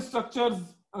all of these structures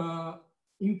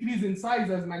increase in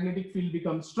size as magnetic field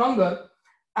becomes stronger.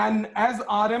 And as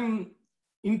Rm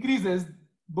increases,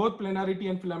 both planarity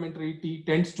and filamentarity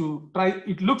tends to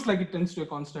it looks like it tends to a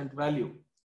constant value.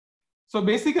 So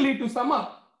basically, to sum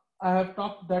up, I have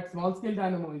talked that small scale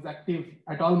dynamo is active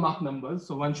at all Mach numbers.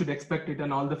 So one should expect it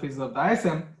in all the phases of the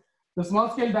ISM. The small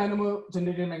scale dynamo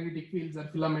generated magnetic fields are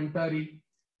filamentary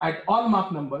at all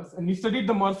Mach numbers. And we studied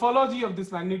the morphology of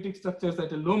these magnetic structures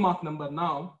at a low Mach number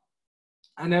now,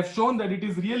 and have shown that it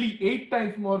is really 8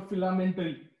 times more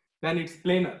filamentary than its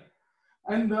planar.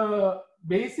 And the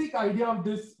basic idea of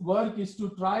this work is to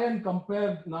try and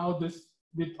compare now this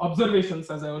with observations,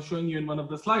 as I was showing you in one of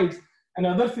the slides, and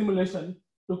other simulation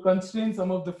to constrain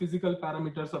some of the physical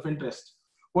parameters of interest.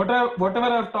 Whatever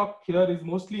I've talked here is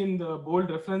mostly in the bold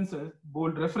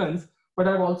reference, but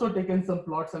I've also taken some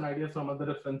plots and ideas from other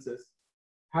references.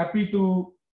 Happy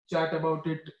to chat about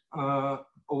it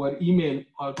over email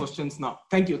or questions now.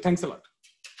 Thank you. Thanks a lot.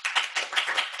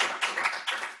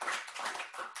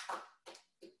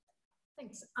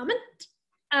 Thanks,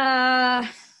 Amit.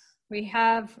 We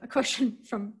have a question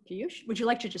from Piyush. Would you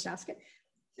like to just ask it?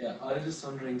 Yeah, I was just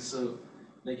wondering, so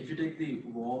like if you take the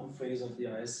warm phase of the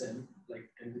ISM, like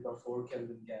 10⁴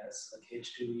 Kelvin gas, like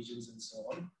H2 regions and so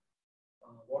on,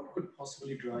 what could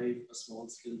possibly drive a small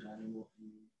scale dynamo in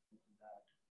that?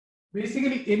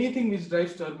 Basically anything which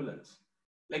drives turbulence.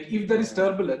 Like if there is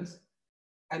turbulence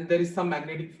and there is some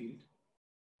magnetic field,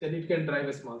 then it can drive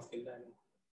a small scale dynamo.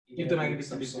 If the magnetic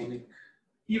field is weak.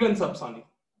 Even subsonic.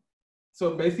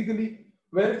 So basically,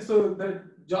 the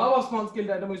job of small scale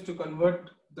dynamo is to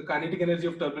convert the kinetic energy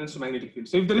of turbulence to magnetic field.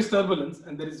 So if there is turbulence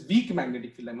and there is weak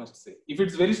magnetic field, I must say. If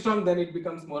it's very strong, then it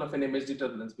becomes more of an MHD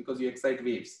turbulence because you excite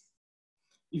waves.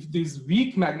 If there is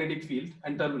weak magnetic field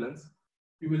and turbulence,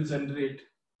 you will generate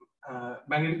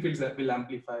magnetic fields that will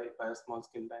amplify by a small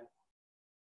scale dynamo.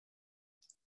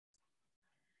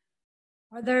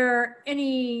 Are there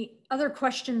any other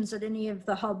questions at any of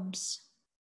the hubs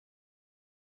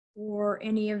or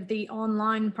any of the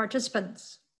online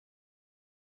participants?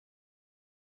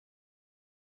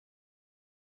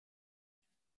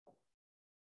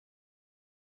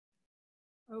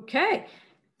 Okay,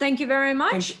 thank you very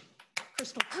much.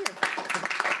 Crystal clear.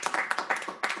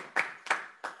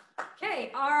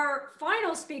 Okay, our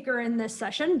final speaker in this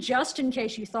session, just in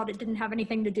case you thought it didn't have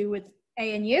anything to do with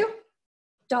ANU,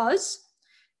 does.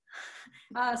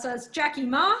 So it's Jackie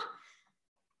Ma,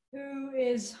 who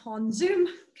is on Zoom,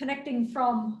 connecting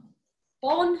from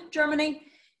Bonn, Germany.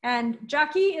 And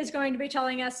Jackie is going to be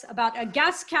telling us about a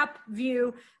gas cap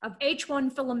view of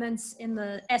H1 filaments in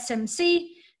the SMC,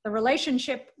 the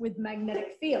relationship with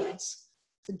magnetic fields.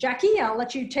 So Jackie, I'll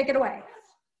let you take it away.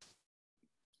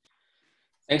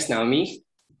 Thanks, Naomi.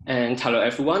 And hello,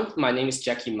 everyone. My name is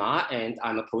Jackie Ma, and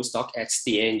I'm a postdoc at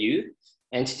the ANU.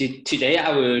 And today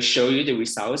I will show you the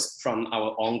results from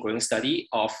our ongoing study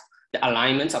of the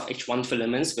alignment of H1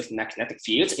 filaments with magnetic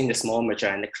fields in the Small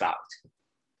Magellanic Cloud.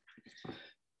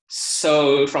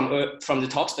 So from the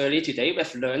talks earlier today,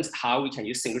 we've learned how we can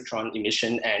use synchrotron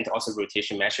emission and also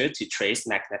rotation measure to trace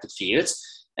magnetic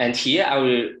fields. And here I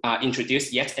will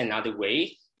introduce yet another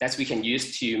way that we can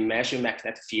use to measure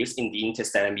magnetic fields in the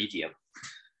interstellar medium.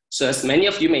 So as many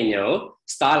of you may know,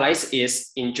 starlight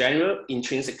is in general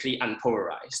intrinsically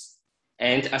unpolarized.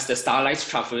 And as the starlight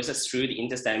traverses through the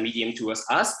interstellar medium towards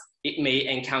us, it may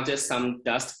encounter some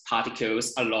dust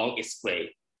particles along its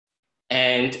way.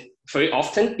 And very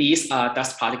often, these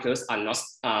dust particles are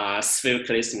not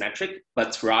spherically symmetric,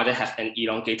 but rather have an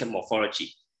elongated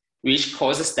morphology, which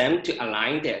causes them to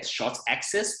align their short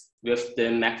axis with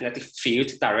the magnetic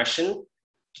field direction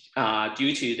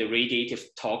due to the radiative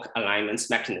torque alignment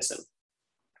mechanism.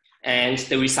 And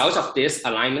the result of this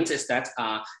alignment is that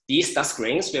these dust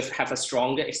grains will have a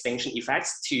stronger extinction effect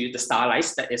to the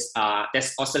starlight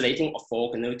that's oscillating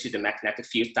orthogonal to the magnetic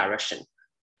field direction.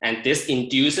 And this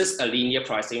induces a linear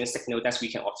polarization signal that we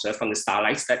can observe from the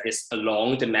starlights that is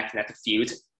along the magnetic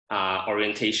field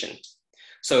orientation.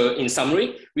 So in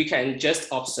summary, we can just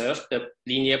observe the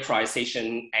linear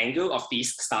polarization angle of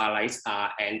these starlights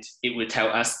and it will tell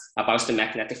us about the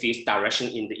magnetic field direction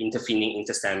in the intervening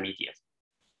interstellar medium.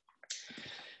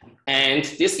 And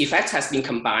this effect has been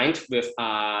combined with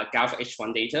Galva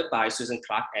H1 data by Susan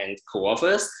Clark and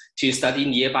co-authors to study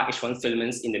nearby H1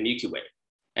 filaments in the Milky Way.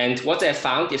 And what they have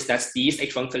found is that these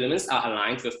H1 filaments are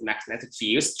aligned with magnetic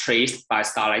fields traced by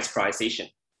starlight polarization.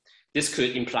 This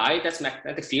could imply that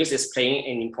magnetic fields is playing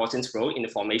an important role in the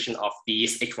formation of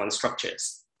these H1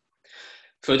 structures.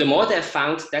 Furthermore, they have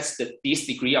found that this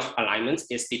degree of alignment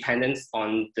is dependent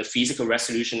on the physical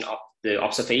resolution of the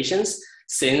observations,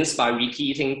 since by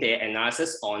repeating their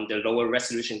analysis on the lower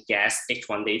resolution gas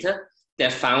H1 data, they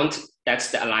have found that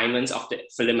the alignment of the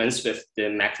filaments with the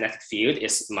magnetic field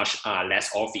is much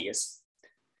less obvious.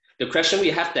 The question we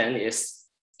have then is,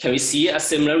 can we see a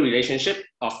similar relationship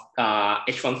of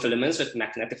H1 filaments with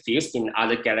magnetic fields in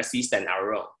other galaxies than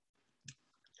our own?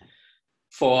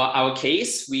 For our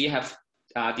case, we have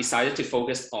decided to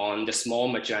focus on the Small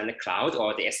Magellanic Cloud,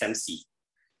 or the SMC.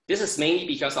 This is mainly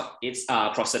because of its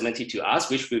proximity to us,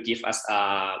 which will give us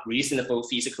a reasonable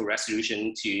physical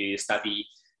resolution to study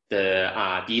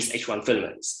these H1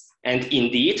 filaments. And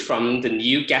indeed, from the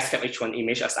new gas cap H1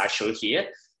 image, as I showed here,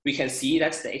 we can see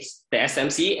that the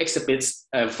SMC exhibits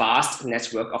a vast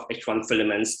network of H1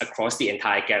 filaments across the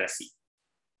entire galaxy.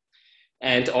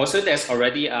 And also there's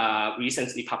already a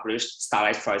recently published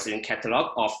starlight procession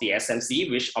catalog of the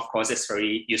SMC, which of course is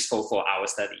very useful for our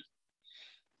study.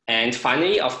 And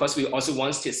finally, of course, we also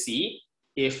want to see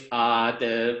if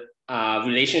the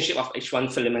relationship of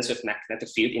H1 filaments with magnetic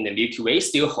field in the Milky Way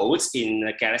still holds in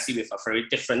a galaxy with a very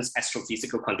different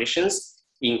astrophysical conditions,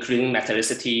 including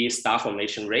metallicity, star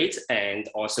formation rate, and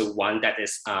also one that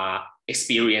is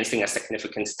experiencing a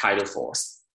significant tidal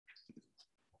force.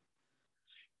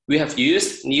 We have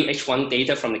used new H1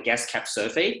 data from the gas cap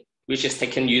survey, which is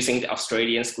taken using the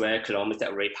Australian Square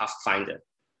Kilometre Array Pathfinder.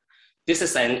 This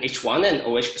is an H1 and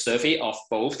OH survey of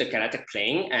both the galactic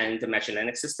plane and the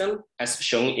Magellanic System, as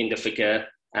shown in the figure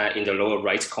in the lower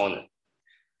right corner.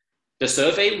 The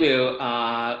survey will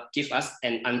give us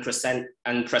an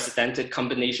unprecedented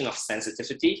combination of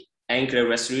sensitivity, angular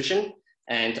resolution,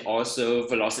 and also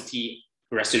velocity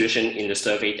resolution in the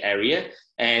surveyed area.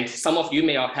 And some of you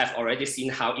may have already seen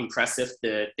how impressive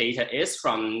the data is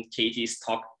from Katie's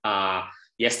talk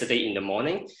yesterday in the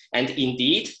morning. And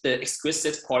indeed, the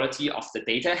exquisite quality of the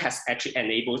data has actually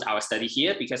enabled our study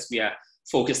here, because we are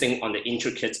focusing on the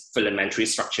intricate filamentary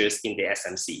structures in the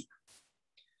SMC.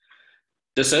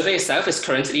 The survey itself is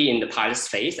currently in the pilot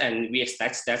phase, and we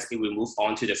expect that it will move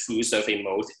on to the full survey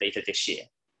mode later this year.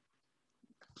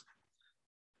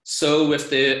 So with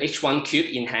the H1 cube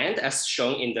in hand, as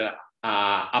shown in the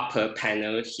upper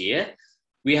panel here,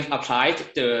 we have applied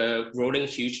the rolling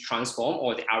huge transform,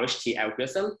 or the RHT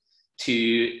algorithm,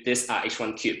 to this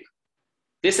H1 cube.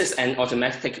 This is an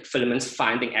automatic filament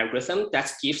finding algorithm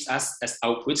that gives us as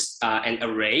outputs an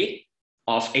array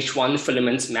of H1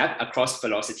 filaments map across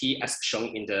velocity, as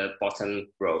shown in the bottom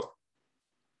row.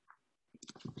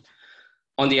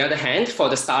 On the other hand, for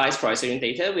the starlight polarization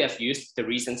data, we have used the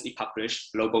recently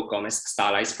published Lobo-Gomez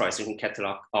starlight polarization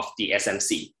catalog of the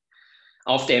SMC.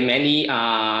 Of their many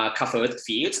covered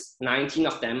fields, 19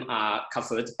 of them are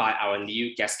covered by our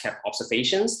new gas cap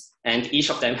observations, and each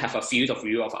of them have a field of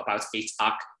view of about 8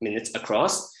 arc-minutes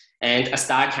across, and a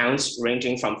star count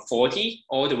ranging from 40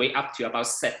 all the way up to about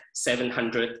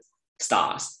 700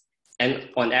 stars. And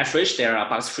on average, there are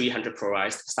about 300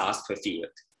 polarized stars per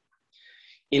field.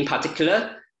 In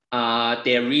particular,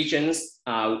 their regions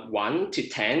 1 to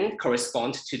 10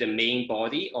 correspond to the main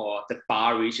body, or the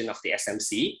bar region of the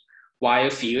SMC,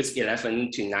 while fields 11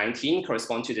 to 19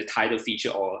 correspond to the tidal feature,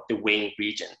 or the wing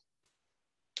region.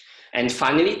 And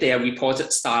finally, their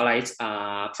reported starlight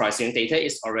polarization data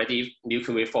is already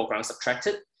Milky Way foreground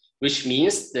subtracted, which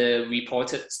means the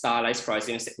reported starlight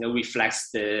polarization signal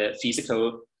reflects the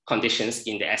physical conditions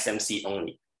in the SMC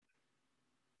only.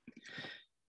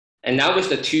 And now, with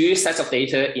the two sets of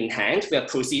data in hand, we have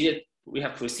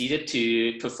proceeded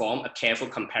to perform a careful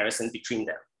comparison between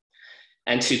them.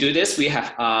 And to do this, we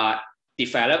have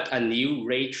developed a new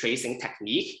ray tracing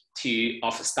technique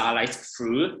of starlight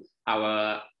through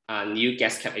our new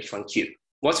gas cap H1 cube.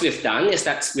 What we've done is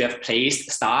that we have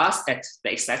placed stars at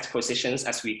the exact positions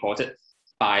as reported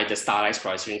by the starlight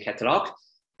polarization catalog,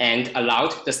 and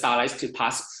allowed the starlights to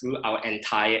pass through our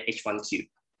entire H1 cube.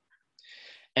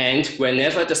 And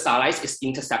whenever the starlight is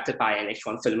intercepted by an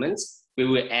H1 filament, we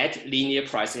will add linear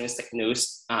polarization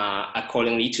signals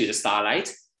accordingly to the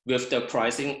starlight, with the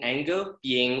polarizing angle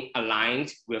being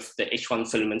aligned with the H1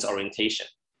 filament's orientation.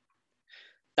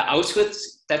 The output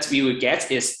that we will get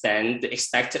is then the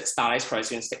expected starlight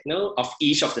polarization signal of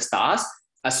each of the stars,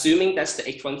 assuming that the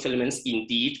H1 filaments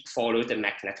indeed follow the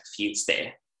magnetic fields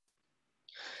there.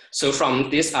 So from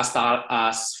this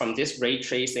ray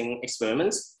tracing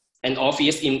experiments, an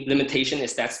obvious limitation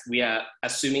is that we are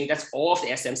assuming that all of the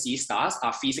SMC stars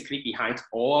are physically behind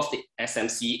all of the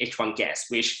SMC H1 gas,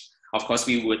 which of course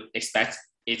we would expect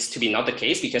it to be not the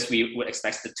case, because we would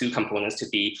expect the two components to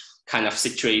be kind of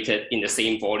situated in the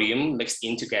same volume, mixed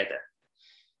in together.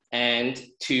 And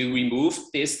to remove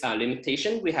this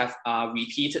limitation, we have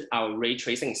repeated our ray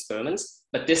tracing experiments,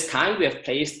 but this time we have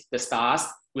placed the stars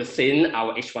within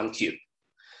our H1 cube.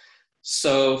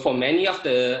 So for many of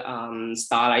the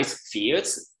starlight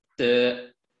fields,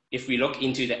 if we look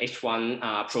into the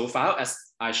H1 profile, as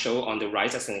I show on the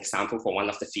right as an example for one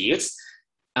of the fields,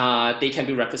 they can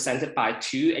be represented by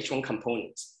two H1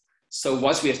 components. So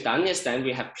what we have done is then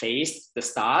we have placed the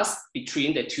stars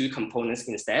between the two components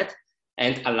instead,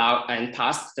 and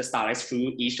passed the starlights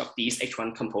through each of these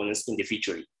H1 components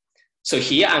individually. So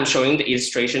here I'm showing the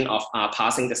illustration of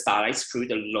passing the starlights through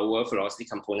the lower velocity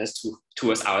components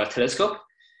towards our telescope.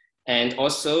 And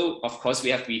also, of course,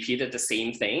 we have repeated the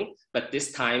same thing, but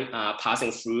this time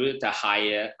passing through the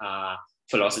higher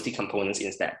velocity components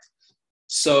instead.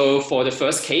 So for the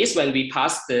first case, when we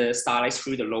pass the starlights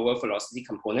through the lower velocity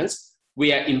components,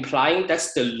 we are implying that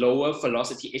the lower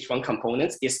velocity H1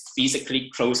 components is physically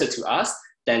closer to us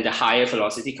than the higher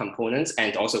velocity components,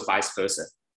 and also vice versa.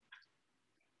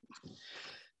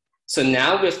 So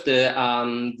now with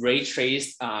the ray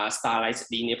traced starlight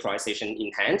linear polarization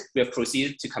in hand, we have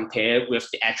proceeded to compare with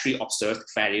the actually observed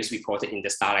values reported in the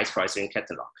starlight polarization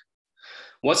catalog.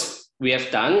 What we have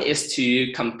done is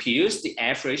to compute the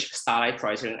average starlight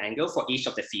polarization angle for each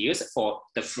of the fields for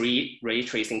the 3 ray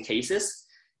tracing cases,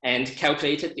 and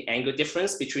calculated the angle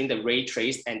difference between the ray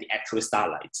traced and the actual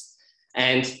starlights.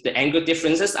 And the angle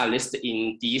differences are listed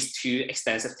in these 2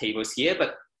 extensive tables here,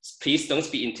 but please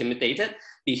don't be intimidated,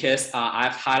 because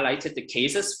I've highlighted the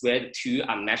cases where the 2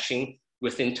 are matching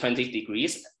within 20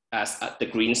 degrees as the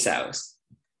green cells.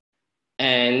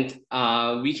 And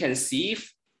we can see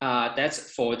that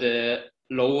for the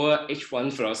lower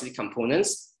H1 velocity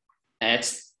components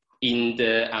in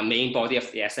the main body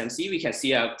of the SMC, we can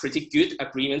see a pretty good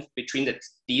agreement between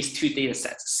these 2 data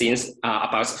sets, since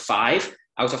about 5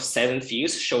 out of 7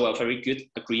 fields show a very good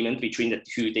agreement between the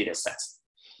 2 data sets.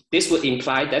 This would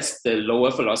imply that the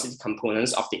lower velocity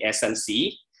components of the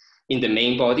SMC in the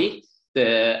main body,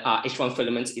 the H1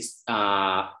 filament is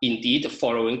indeed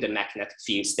following the magnetic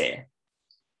fields there.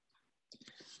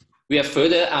 We have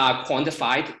further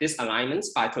quantified these alignments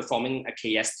by performing a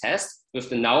KS test, with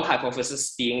the null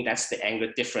hypothesis being that the angle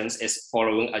difference is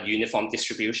following a uniform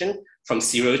distribution from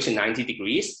 0 to 90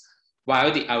 degrees,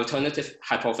 while the alternative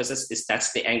hypothesis is that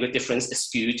the angle difference is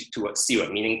skewed towards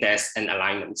 0, meaning there's an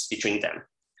alignment between them.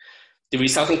 The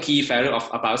resulting p-value of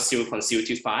about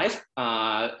 0.025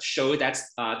 show that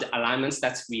the alignments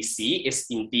that we see is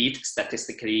indeed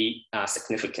statistically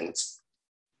significant.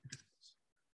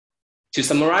 To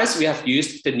summarize, we have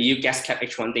used the new gas cap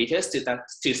H1 data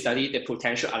to study the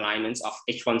potential alignments of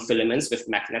H1 filaments with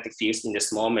magnetic fields in the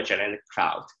small Magellanic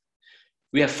Cloud.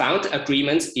 We have found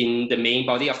agreements in the main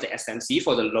body of the SMC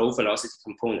for the low velocity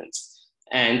components.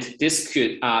 And this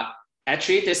could,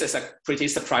 actually, this is a pretty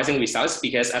surprising result,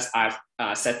 because as I've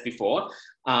said before,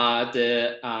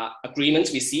 the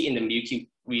agreements we see in the Milky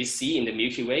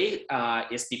Way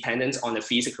is dependent on the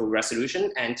physical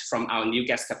resolution. And from our new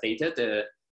gas cap data, the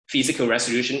physical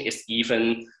resolution is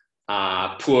even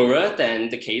poorer than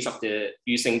the case of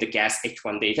using the gas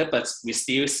H1 data, but we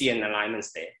still see an alignment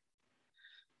there.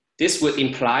 This would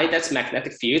imply that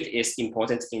magnetic field is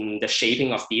important in the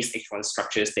shaping of these H1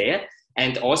 structures there.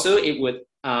 And also it would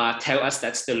tell us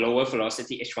that the lower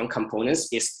velocity H1 components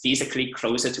is physically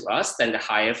closer to us than the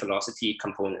higher velocity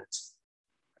components.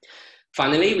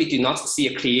 Finally, we do not see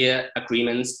a clear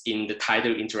agreement in the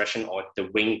tidal interaction or the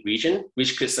wing region,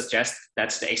 which could suggest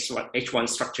that the H1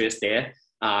 structures there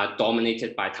are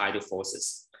dominated by tidal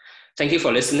forces. Thank you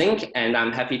for listening, and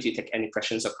I'm happy to take any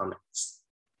questions or comments.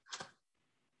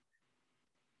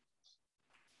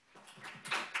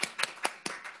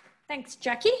 Thanks,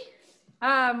 Jackie.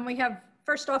 We have,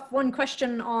 first off, one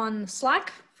question on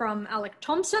Slack from Alec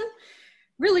Thomson.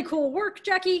 Really cool work,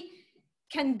 Jackie.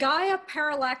 Can Gaia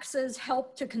parallaxes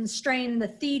help to constrain the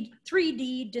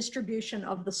 3D distribution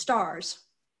of the stars?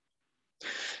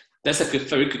 That's a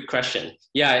very good question.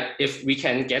 Yeah, if we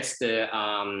can get the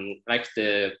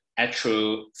the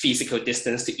actual physical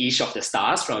distance to each of the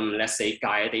stars from, let's say,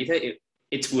 Gaia data,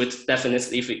 it would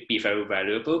definitely be very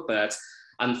valuable. But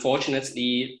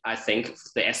unfortunately, I think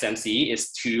the SMC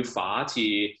is too far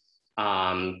to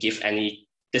give any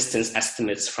distance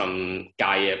estimates from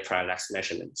Gaia parallax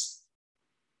measurements.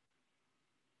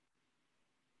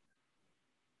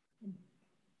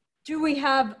 Do we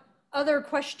have other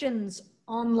questions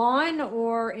online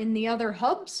or in the other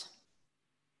hubs?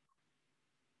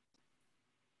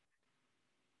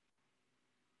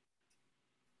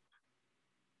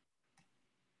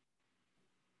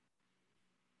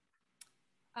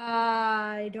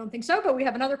 I don't think so, but we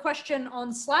have another question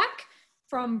on Slack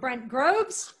from Brent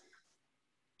Groves.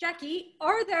 Jackie,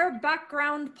 are there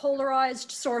background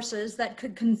polarized sources that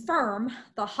could confirm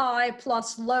the high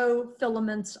plus low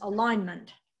filaments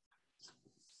alignment?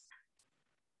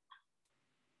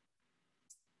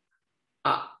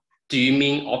 Do you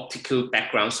mean optical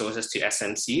background sources to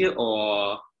SMC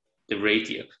or the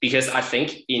radial, because I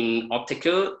think in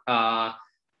optical, I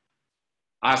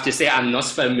have to say I'm not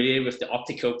familiar with the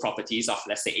optical properties of,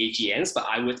 let's say, AGNs, but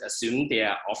I would assume they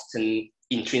are often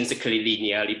intrinsically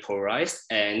linearly polarized.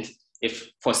 And if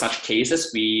for such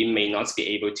cases, we may not be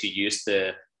able to use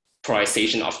the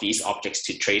polarization of these objects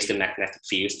to trace the magnetic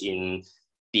fields in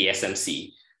the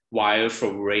SMC. While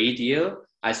for radial,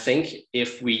 I think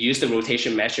if we use the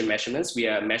rotation measurements, we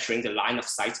are measuring the line of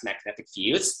sight magnetic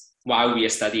fields while we are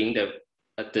studying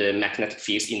the magnetic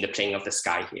fields in the plane of the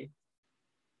sky here.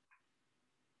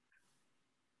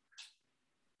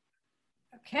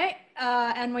 Okay,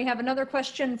 and we have another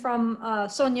question from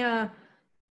Sonia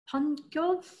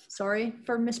Pankov, sorry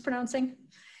for mispronouncing.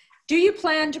 Do you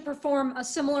plan to perform a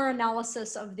similar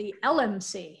analysis of the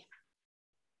LMC?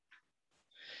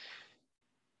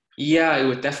 Yeah, I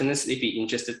would definitely be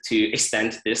interested to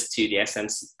extend this to the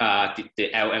the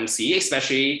LMC,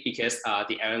 especially because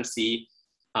the LMC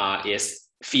is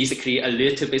physically a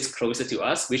little bit closer to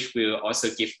us, which will also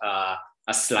give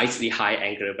a slightly high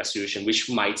angular resolution, which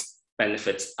might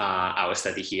benefit our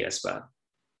study here as well.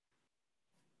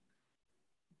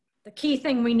 The key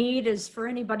thing we need is for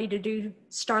anybody to do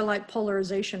starlight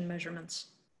polarization measurements,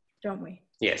 don't we?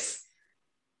 Yes.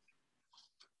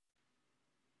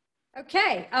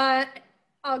 Okay,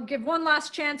 I'll give one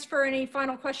last chance for any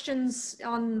final questions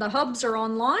on the hubs or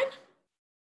online.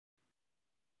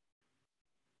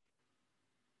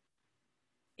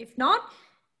 If not,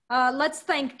 let's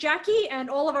thank Jackie and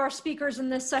all of our speakers in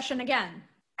this session again.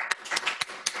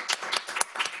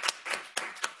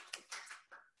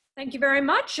 Thank you very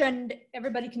much, and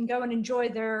everybody can go and enjoy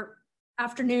their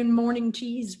afternoon, morning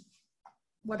teas,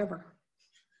 whatever.